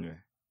learned. Yeah.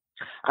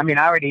 I mean,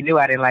 I already knew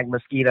I didn't like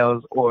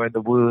mosquitoes or the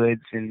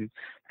woods, and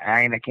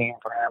I ain't a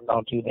camper. I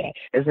don't do that.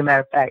 As a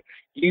matter of fact,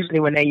 usually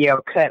when they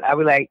yell cut, I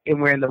be like,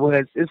 and we're in the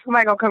woods, is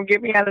somebody going to come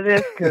get me out of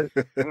this? Because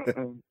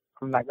I'm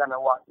not going to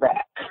walk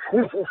back.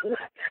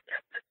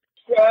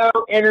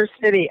 So, inner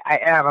city, I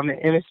am. I'm an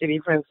inner city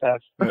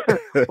princess.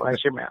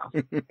 Watch your mouth.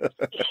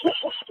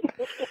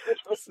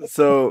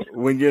 So,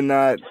 when you're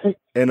not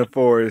in a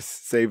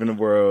forest saving the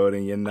world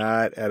and you're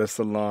not at a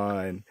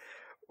salon,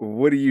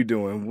 what are you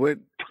doing? What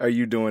are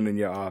you doing in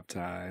your off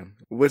time?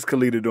 What's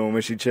Kellita doing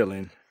when she's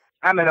chilling?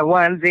 I'm in a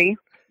onesie,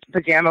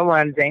 pajama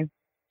onesie.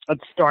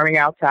 It's storming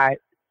outside.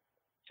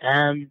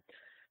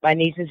 My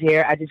niece is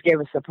here. I just gave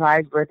a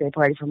surprise birthday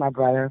party for my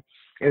brother.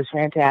 It was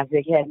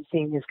fantastic. He hadn't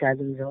seen his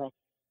cousins in like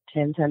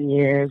 10-some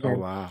years. Oh,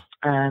 wow.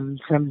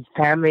 Some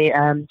family,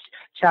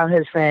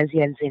 childhood friends he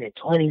hadn't seen in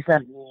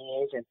 20-something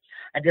years. And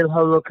I did a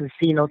whole little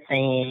casino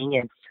thing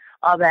and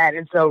all that.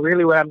 And so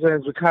really what I'm doing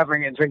is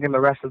recovering and drinking the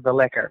rest of the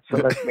liquor. So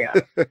let's be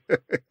honest.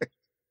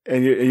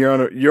 And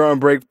you're on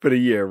break for the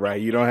year, right?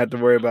 You don't have to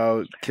worry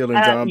about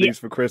killing zombies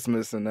for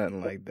Christmas and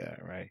nothing like that,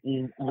 right?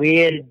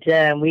 We're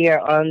done. We are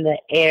on the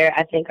air.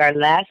 I think our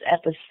last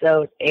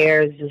episode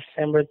airs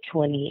December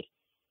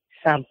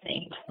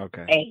 20-something.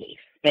 Okay. 8th,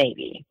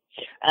 maybe.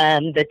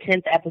 The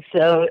 10th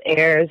episode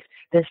airs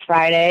this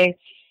Friday.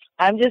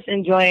 I'm just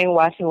enjoying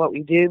watching what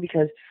we do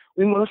because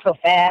we move so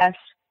fast.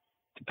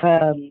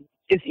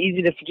 It's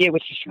easy to forget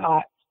what you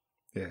shot.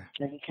 Yeah.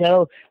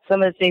 Until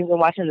some of the things and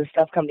watching the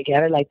stuff come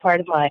together, like part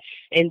of my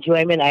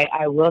enjoyment,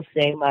 I will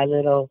say my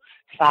little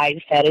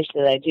side fetish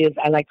that I do is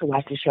I like to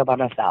watch the show by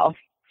myself.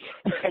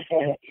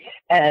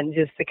 And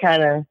just to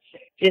kind of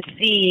just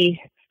see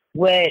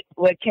what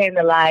came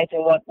to life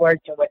and what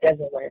worked and what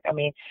doesn't work. I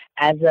mean,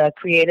 as a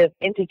creative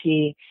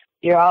entity,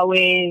 you're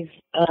always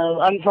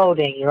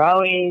unfolding. You're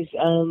always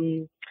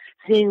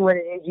seeing what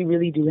it is you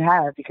really do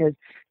have because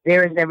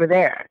there is never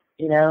there,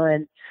 you know.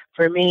 And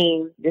for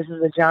me, this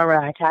is a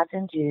genre I tapped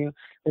into,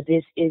 but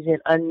this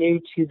isn't unnew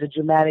to the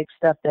dramatic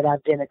stuff that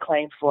I've been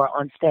acclaimed for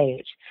on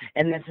stage.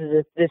 And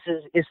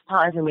it's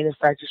time for me to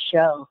start to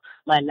show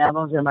my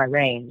levels and my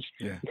range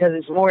because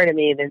it's more to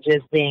me than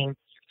just being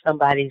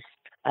somebody's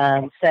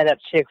set up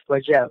chick for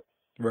a joke.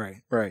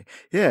 Right.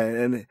 Yeah,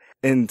 and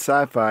in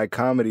SyFy,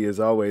 comedy is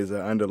always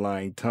an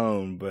underlying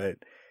tone, but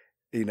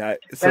you know,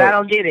 but I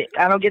don't get it.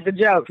 I don't get the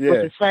jokes, which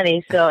is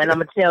funny. So, and I'm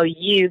gonna tell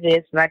you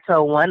this, and I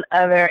told one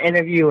other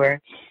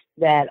interviewer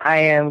that I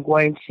am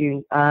going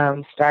to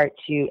start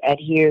to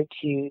adhere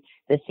to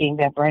the thing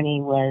that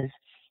Bernie was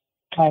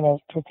kind of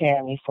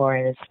preparing me for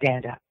in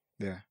stand up.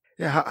 Yeah.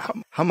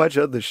 How much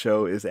of the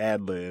show is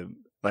ad lib?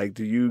 Like,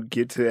 do you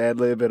get to ad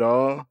lib at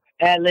all?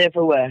 Ad lib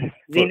for what?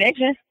 Z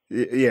Nation?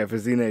 Yeah, for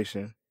Z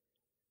Nation.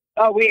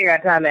 Oh, we ain't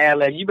got time to ad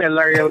lib. You better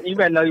learn. You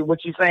better know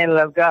what you're saying.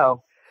 Let's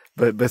go.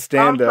 But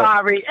stand up.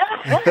 I'm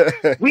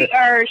sorry. We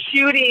are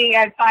shooting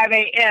at 5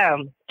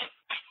 a.m.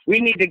 We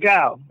need to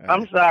go.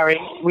 I'm sorry.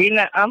 We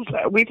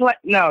play.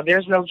 No,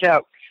 there's no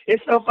joke.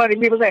 It's so funny.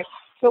 People say,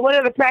 "So what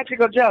are the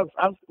practical jokes?"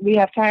 We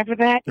have time for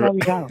that? No, we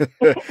don't.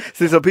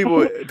 See, so people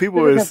we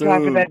assume. Have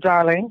time for that,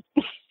 darling.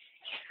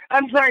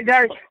 I'm sorry,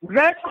 darling.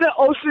 That's the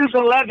Ocean's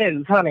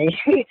 11, honey.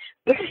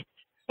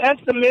 That's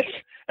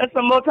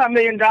the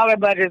multi-million-dollar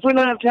budget. We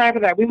don't have time for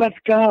that. We must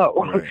go.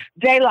 Right.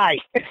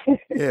 Daylight.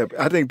 Yeah,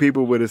 I think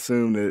people would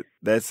assume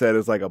that set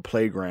is like a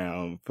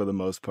playground for the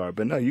most part.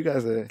 But no, you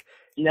guys are.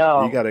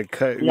 No. You got to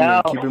cut.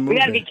 No. Keep it moving. We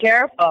got to be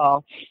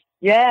careful.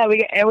 Yeah,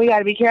 we got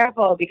to be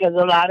careful because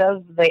a lot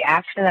of the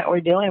action that we're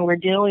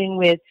dealing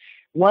with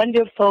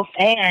wonderful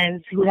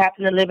fans who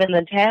happen to live in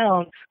the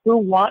town who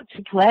want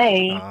to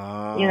play,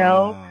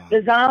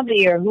 the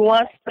zombie or who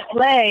wants to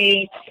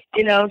play,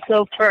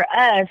 so for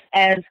us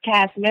as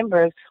cast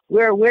members,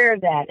 we're aware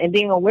of that. And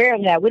being aware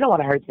of that, we don't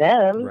want to hurt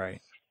them.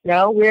 Right.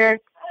 No, we're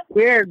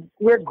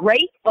we're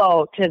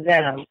grateful to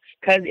them.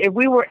 Because if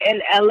we were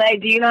in LA,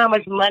 do you know how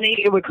much money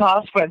it would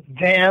cost for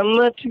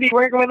them to be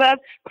working with us?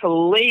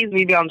 Please,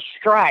 we'd be on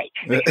strike.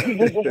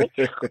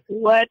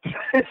 What?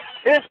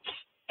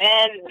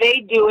 And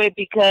they do it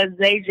because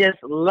they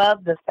just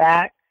love the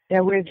fact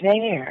that we're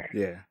there.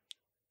 Yeah.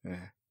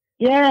 Yeah.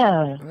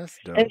 Yeah. That's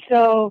dope. And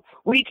so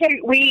we take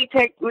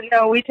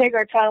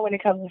our time when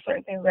it comes to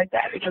certain things like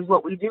that, because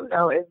what we do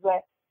know is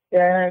that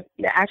the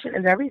action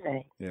is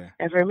everything. Yeah.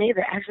 And for me,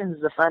 the action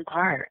is the fun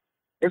part.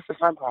 It's the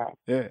fun part.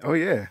 Yeah. Oh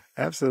yeah.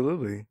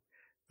 Absolutely.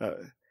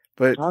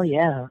 But oh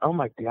yeah. Oh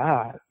my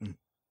God.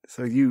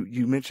 So you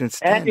mentioned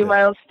stand-up. And I do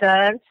my own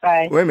stunts.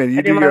 Wait a minute.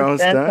 You do your own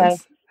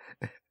stunts?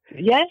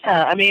 Yeah,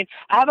 I mean,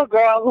 I have a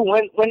girl who,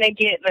 when they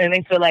get and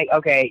they feel like,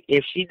 okay,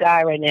 if she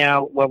die right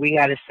now, well, we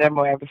got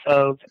several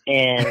episodes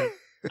and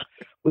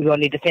we're gonna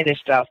need to finish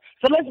stuff.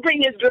 So let's bring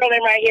this girl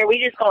in right here.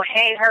 We just gonna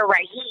hang her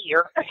right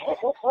here,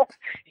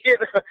 you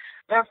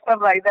know,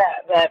 stuff like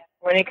that. But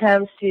when it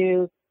comes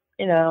to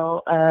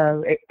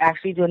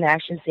actually doing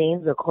action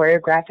scenes or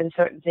choreographing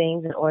certain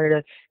things in order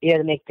to be able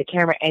to make the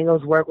camera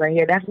angles work right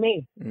here, that's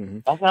me. Mm-hmm.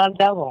 That's not a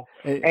devil.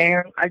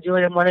 And I do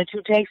it in 1 or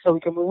 2 takes so we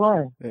can move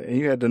on. And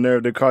you had the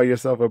nerve to call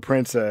yourself a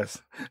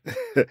princess.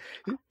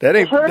 that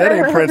ain't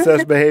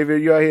princess behavior.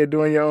 You out here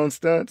doing your own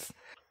stunts.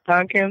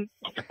 Pumpkin,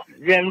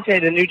 let me tell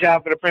you the new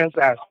job for the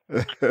princess.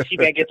 She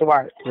better get to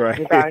work. Right.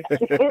 Okay?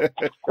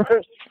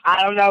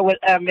 I don't know what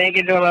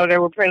Megan doing over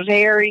there with Prince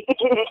Harry.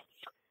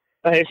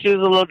 But if she was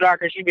a little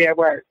darker, she'd be at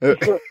work.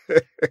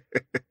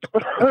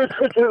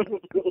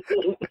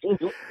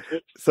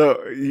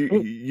 So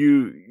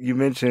you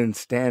mentioned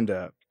stand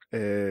up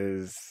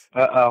is.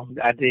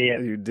 I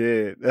did. You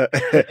did,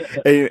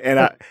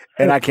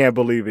 and I can't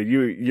believe it.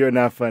 You're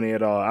not funny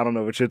at all. I don't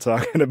know what you're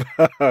talking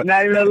about.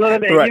 Not even a little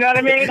bit. Right. You know what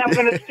I mean? I'm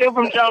gonna steal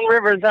from Joan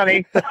Rivers,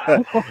 honey.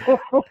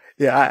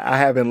 Yeah, I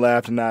haven't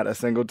laughed not a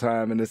single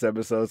time in this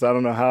episode, so I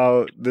don't know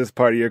how this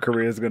part of your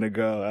career is going to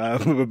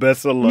go.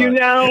 Best of luck.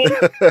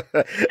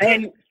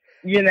 Thanks.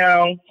 I'm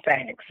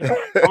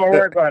going to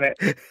work on it.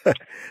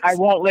 I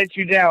won't let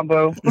you down,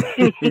 boo.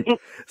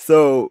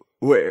 So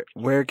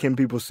where can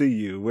people see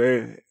you?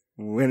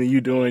 When are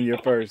you doing your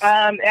first?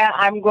 I'm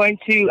going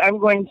to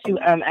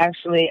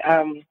actually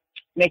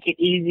make it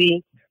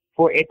easy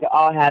for it to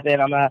all happen.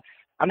 I'm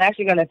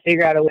actually going to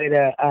figure out a way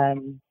to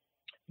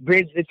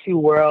bridge the two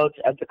worlds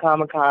of the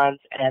Comic-Cons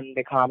and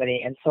the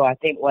comedy. And so I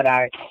think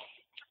I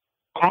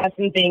have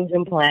some things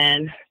in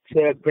plan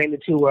to bring the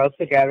two worlds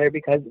together,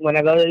 because when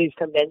I go to these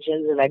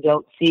conventions and I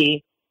don't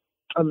see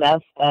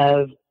enough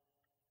of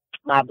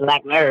my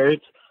black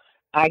nerds,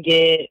 I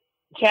get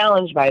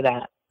challenged by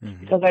that,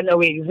 because I know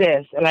we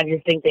exist and I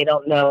just think they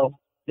don't know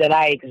that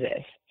I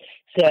exist.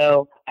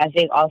 So I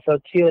think also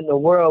too in the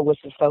world,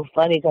 which is so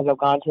funny because I've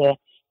gone to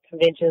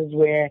conventions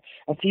where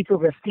people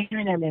were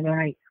staring at me and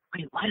they're like,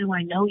 wait, why do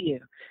I know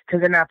you?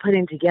 Because they're not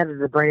putting together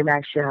the Bernie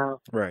Mac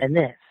show and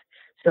this.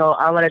 So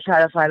I'm going to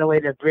try to find a way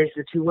to bridge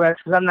the two worlds,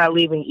 because I'm not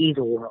leaving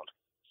either world.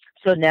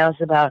 So now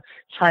it's about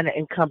trying to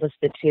encompass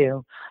the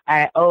two.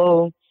 I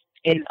owe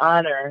in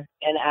honor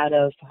and out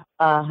of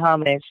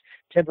homage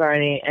to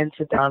Bernie and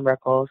to Don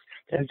Rickles,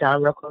 because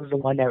Don Rickles is the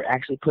one that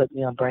actually put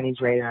me on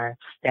Bernie's radar,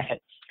 that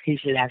he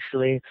should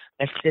actually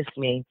assist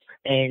me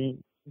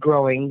in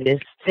growing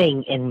this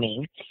thing in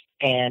me.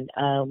 And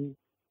I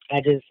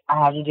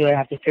have to do it. I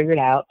have to figure it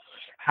out,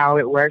 how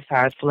it works,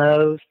 how it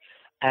flows.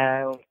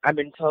 I've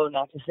been told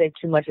not to say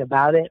too much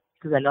about it,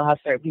 because I know how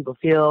certain people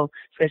feel,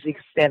 especially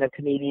stand-up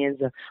comedians.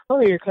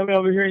 You're coming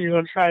over here, you're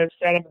going to try to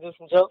stand up and do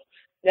some jokes.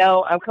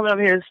 No, I'm coming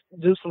over here to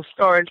do some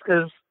stories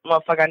because,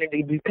 motherfucker, I need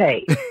to be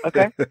paid.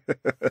 Okay?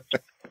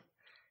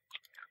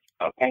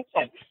 Okay,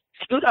 thanks.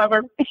 Scoot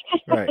over.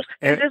 Right.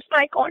 And just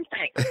like on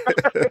thanks.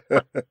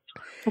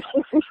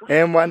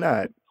 And why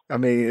not? I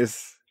mean,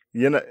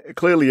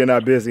 clearly you're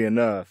not busy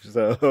enough,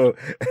 so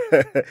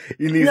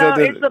you need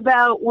something. No, it's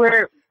about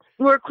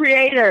we're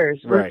creators.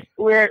 Right.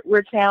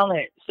 We're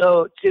talent.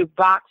 So to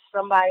box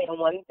somebody on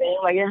one thing,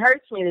 like, it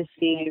hurts me to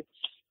see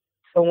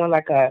someone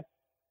like a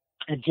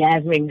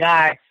Jasmine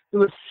Guy who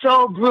was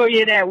so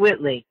brilliant at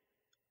Whitley,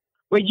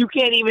 where you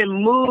can't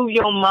even move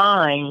your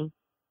mind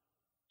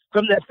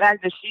from the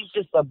fact that she's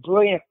just a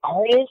brilliant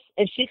artist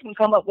and she can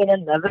come up with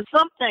another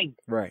something.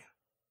 Right.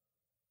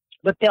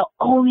 But they'll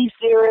only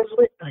see her as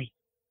Whitley.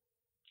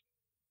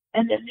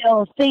 And then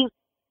they'll think,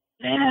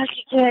 man,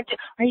 she can't.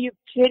 Are you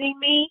kidding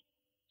me?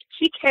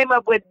 She came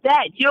up with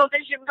that. You don't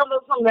think she can come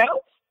up with something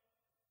else?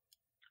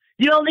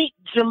 You don't think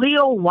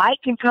Jaleel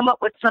White can come up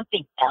with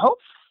something else?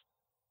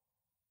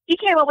 He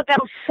came up with that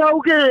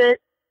so good,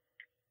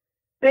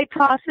 they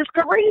tossed his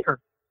career.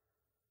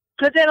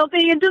 Because they don't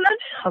think he can do nothing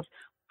else.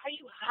 Are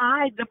you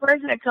high? The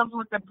person that comes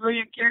with a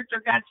brilliant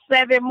character got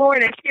 7 more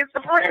that's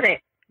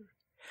schizophrenic.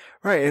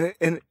 Right,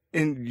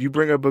 and you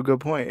bring up a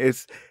good point.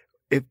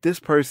 If this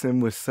person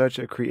was such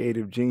a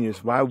creative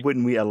genius, why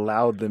wouldn't we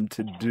allow them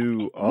to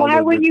do all of the things?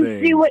 Why wouldn't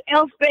you see what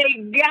else they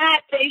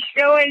got? They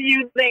showing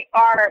you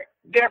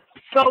they're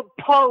so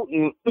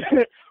potent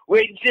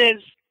with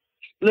just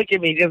Look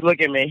at me. Just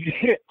look at me.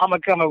 I'm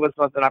going to come up with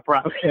something, I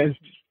promise.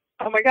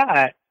 Oh, my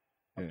God.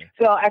 Yeah.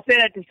 So I say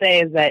that to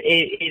say is that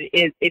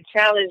it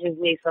challenges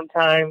me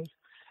sometimes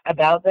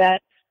about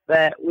that.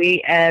 But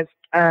we as,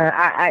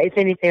 if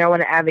anything, I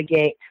want to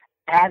advocate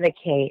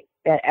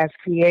that as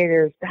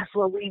creators, that's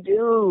what we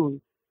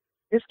do.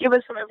 Just give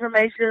us some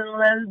information and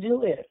let us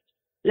do it.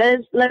 Let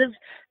us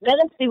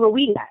see what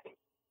we got.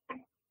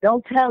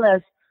 Don't tell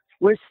us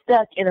we're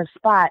stuck in a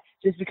spot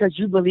just because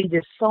you believe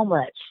there's so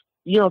much.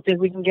 You don't think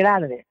we can get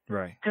out of it.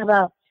 Right. How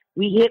about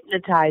we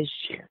hypnotize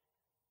you?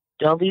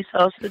 Don't be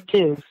so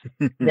seduced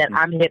that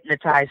I'm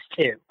hypnotized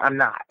too. I'm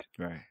not.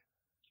 Right.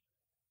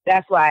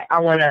 That's why I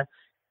want to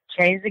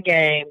change the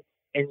game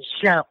and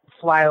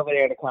fly over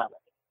there to comedy.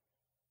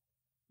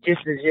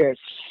 Just to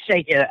just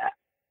shake it up.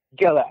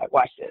 Go out.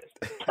 Watch this.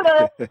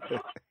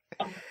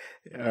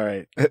 All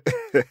right.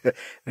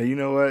 Now, you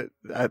know what?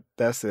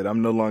 That's it.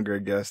 I'm no longer a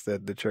guest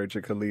at the Church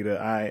of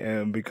Kellita. I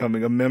am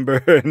becoming a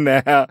member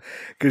now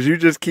because you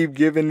just keep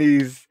giving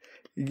us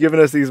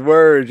these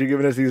words. You're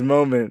giving us these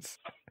moments.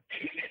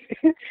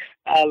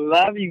 I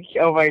love you.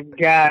 Oh, my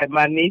God.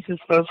 My niece's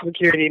social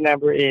security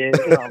number is.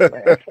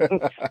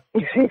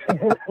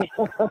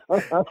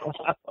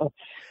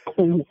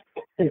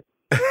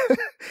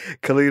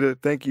 Kellita,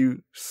 thank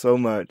you so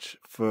much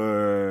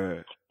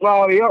for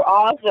you're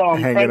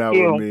awesome. hanging out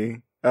with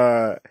me.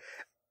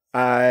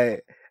 I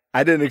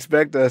didn't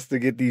expect us to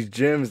get these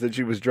gems that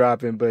you was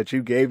dropping, but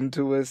you gave them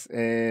to us,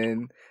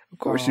 and of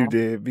course you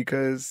did,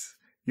 because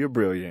you're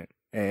brilliant.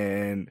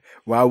 And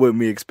why wouldn't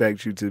we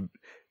expect you to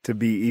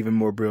be even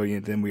more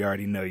brilliant than we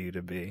already know you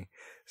to be?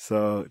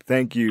 So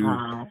thank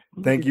you.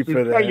 Thank you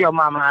for that. Tell your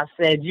mama I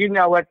said, you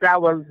know what,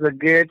 that was a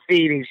good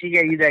feeding. She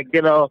gave you that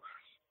good old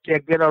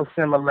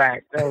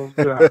Similac. That was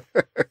good.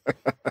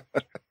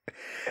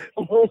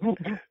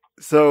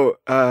 So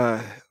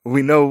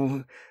we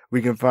know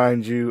we can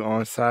find you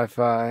on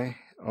SyFy,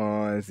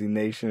 on Z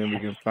Nation, and we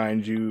can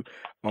find you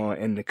on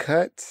In the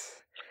Cut.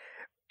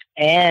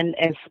 And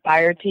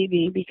Inspire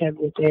TV, because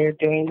what they're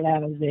doing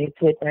now is they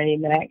put Bernie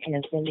Mac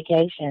in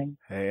syndication.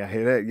 Hey, I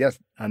hear that. Yes,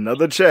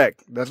 another check.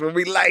 That's what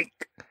we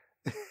like.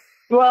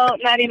 Well,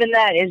 not even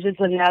that. It's just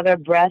another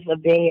breath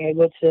of being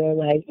able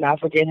to, not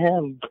forget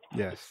him.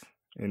 Yes,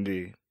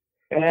 indeed.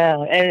 Yeah,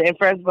 and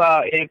first of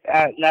all, if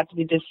not to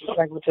be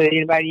disrespectful to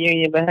anybody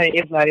union, but hey,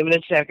 it's not even a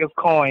check, it's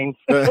coins.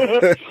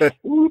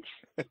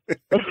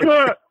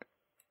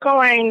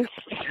 Coins.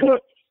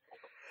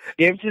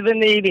 Give to the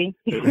needy.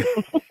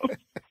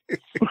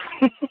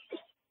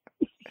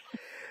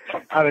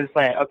 I was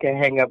playing. Okay,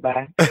 hang up,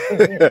 bye.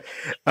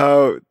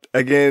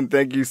 Again,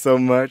 thank you so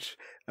much.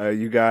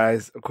 You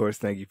guys, of course,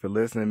 thank you for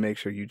listening. Make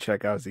sure you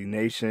check out Z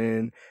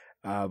Nation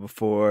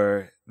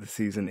before the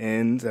season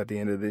ends at the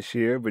end of this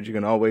year. But you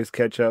can always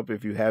catch up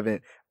if you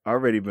haven't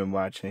already been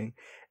watching.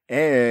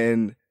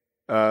 And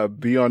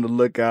be on the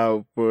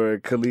lookout for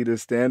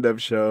Kellita's stand-up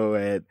show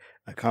at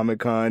a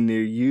Comic-Con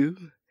near you.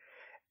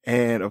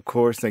 And, of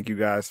course, thank you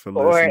guys for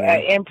listening. Or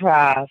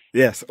improv.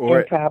 Yes.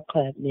 Or improv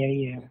club near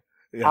you.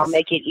 Yes. I'll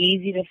make it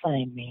easy to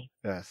find me.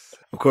 Yes.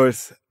 Of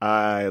course,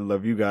 I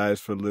love you guys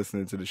for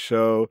listening to the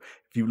show.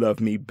 If you love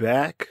me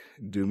back,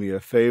 do me a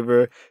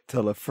favor.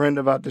 Tell a friend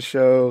about the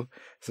show.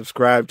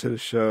 Subscribe to the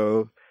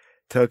show.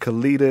 Tell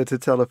Kellita to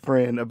tell a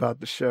friend about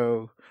the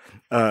show.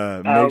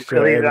 Make sure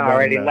Kellita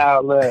already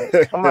know. Look.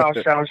 Come on,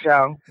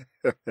 show.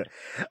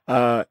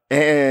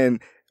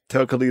 And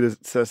tell Kellita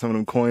to set some of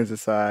them coins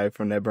aside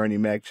from that Bernie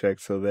Mac check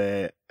so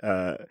that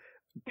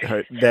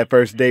that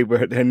first date where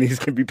her needs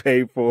can be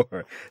paid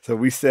for. So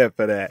we set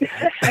for that.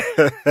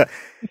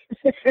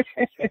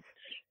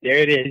 There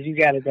it is. You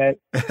got it, babe.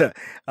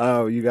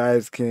 You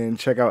guys can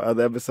check out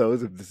other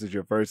episodes if this is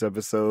your first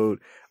episode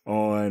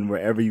on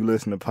wherever you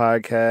listen to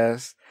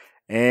podcasts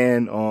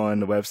and on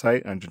the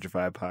website,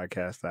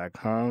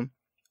 ungentrifiedpodcast.com.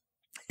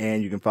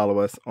 And you can follow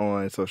us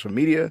on social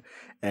media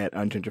at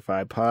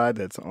ungentrifiedpod.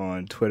 That's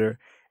on Twitter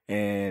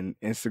and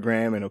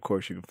Instagram. And of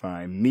course, you can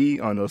find me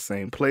on those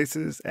same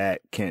places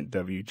at Kent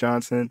W.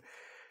 Johnson.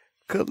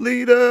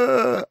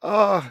 Kellita,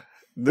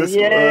 this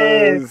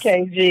was...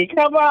 KG.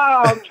 Come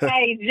on,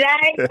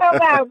 KJ.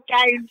 Come on,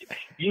 KG.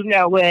 You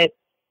know what?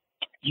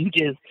 You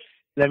just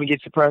let me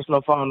get your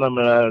personal phone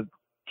number and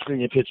send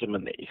you a picture of my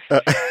niece.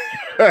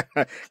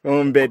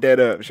 Go and bet that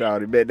up,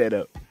 Shawty. Bet that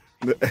up.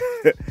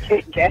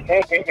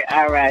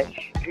 All right.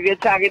 Good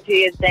talking to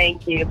you.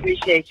 Thank you.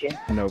 Appreciate you.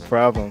 No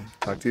problem.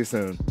 Talk to you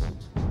soon.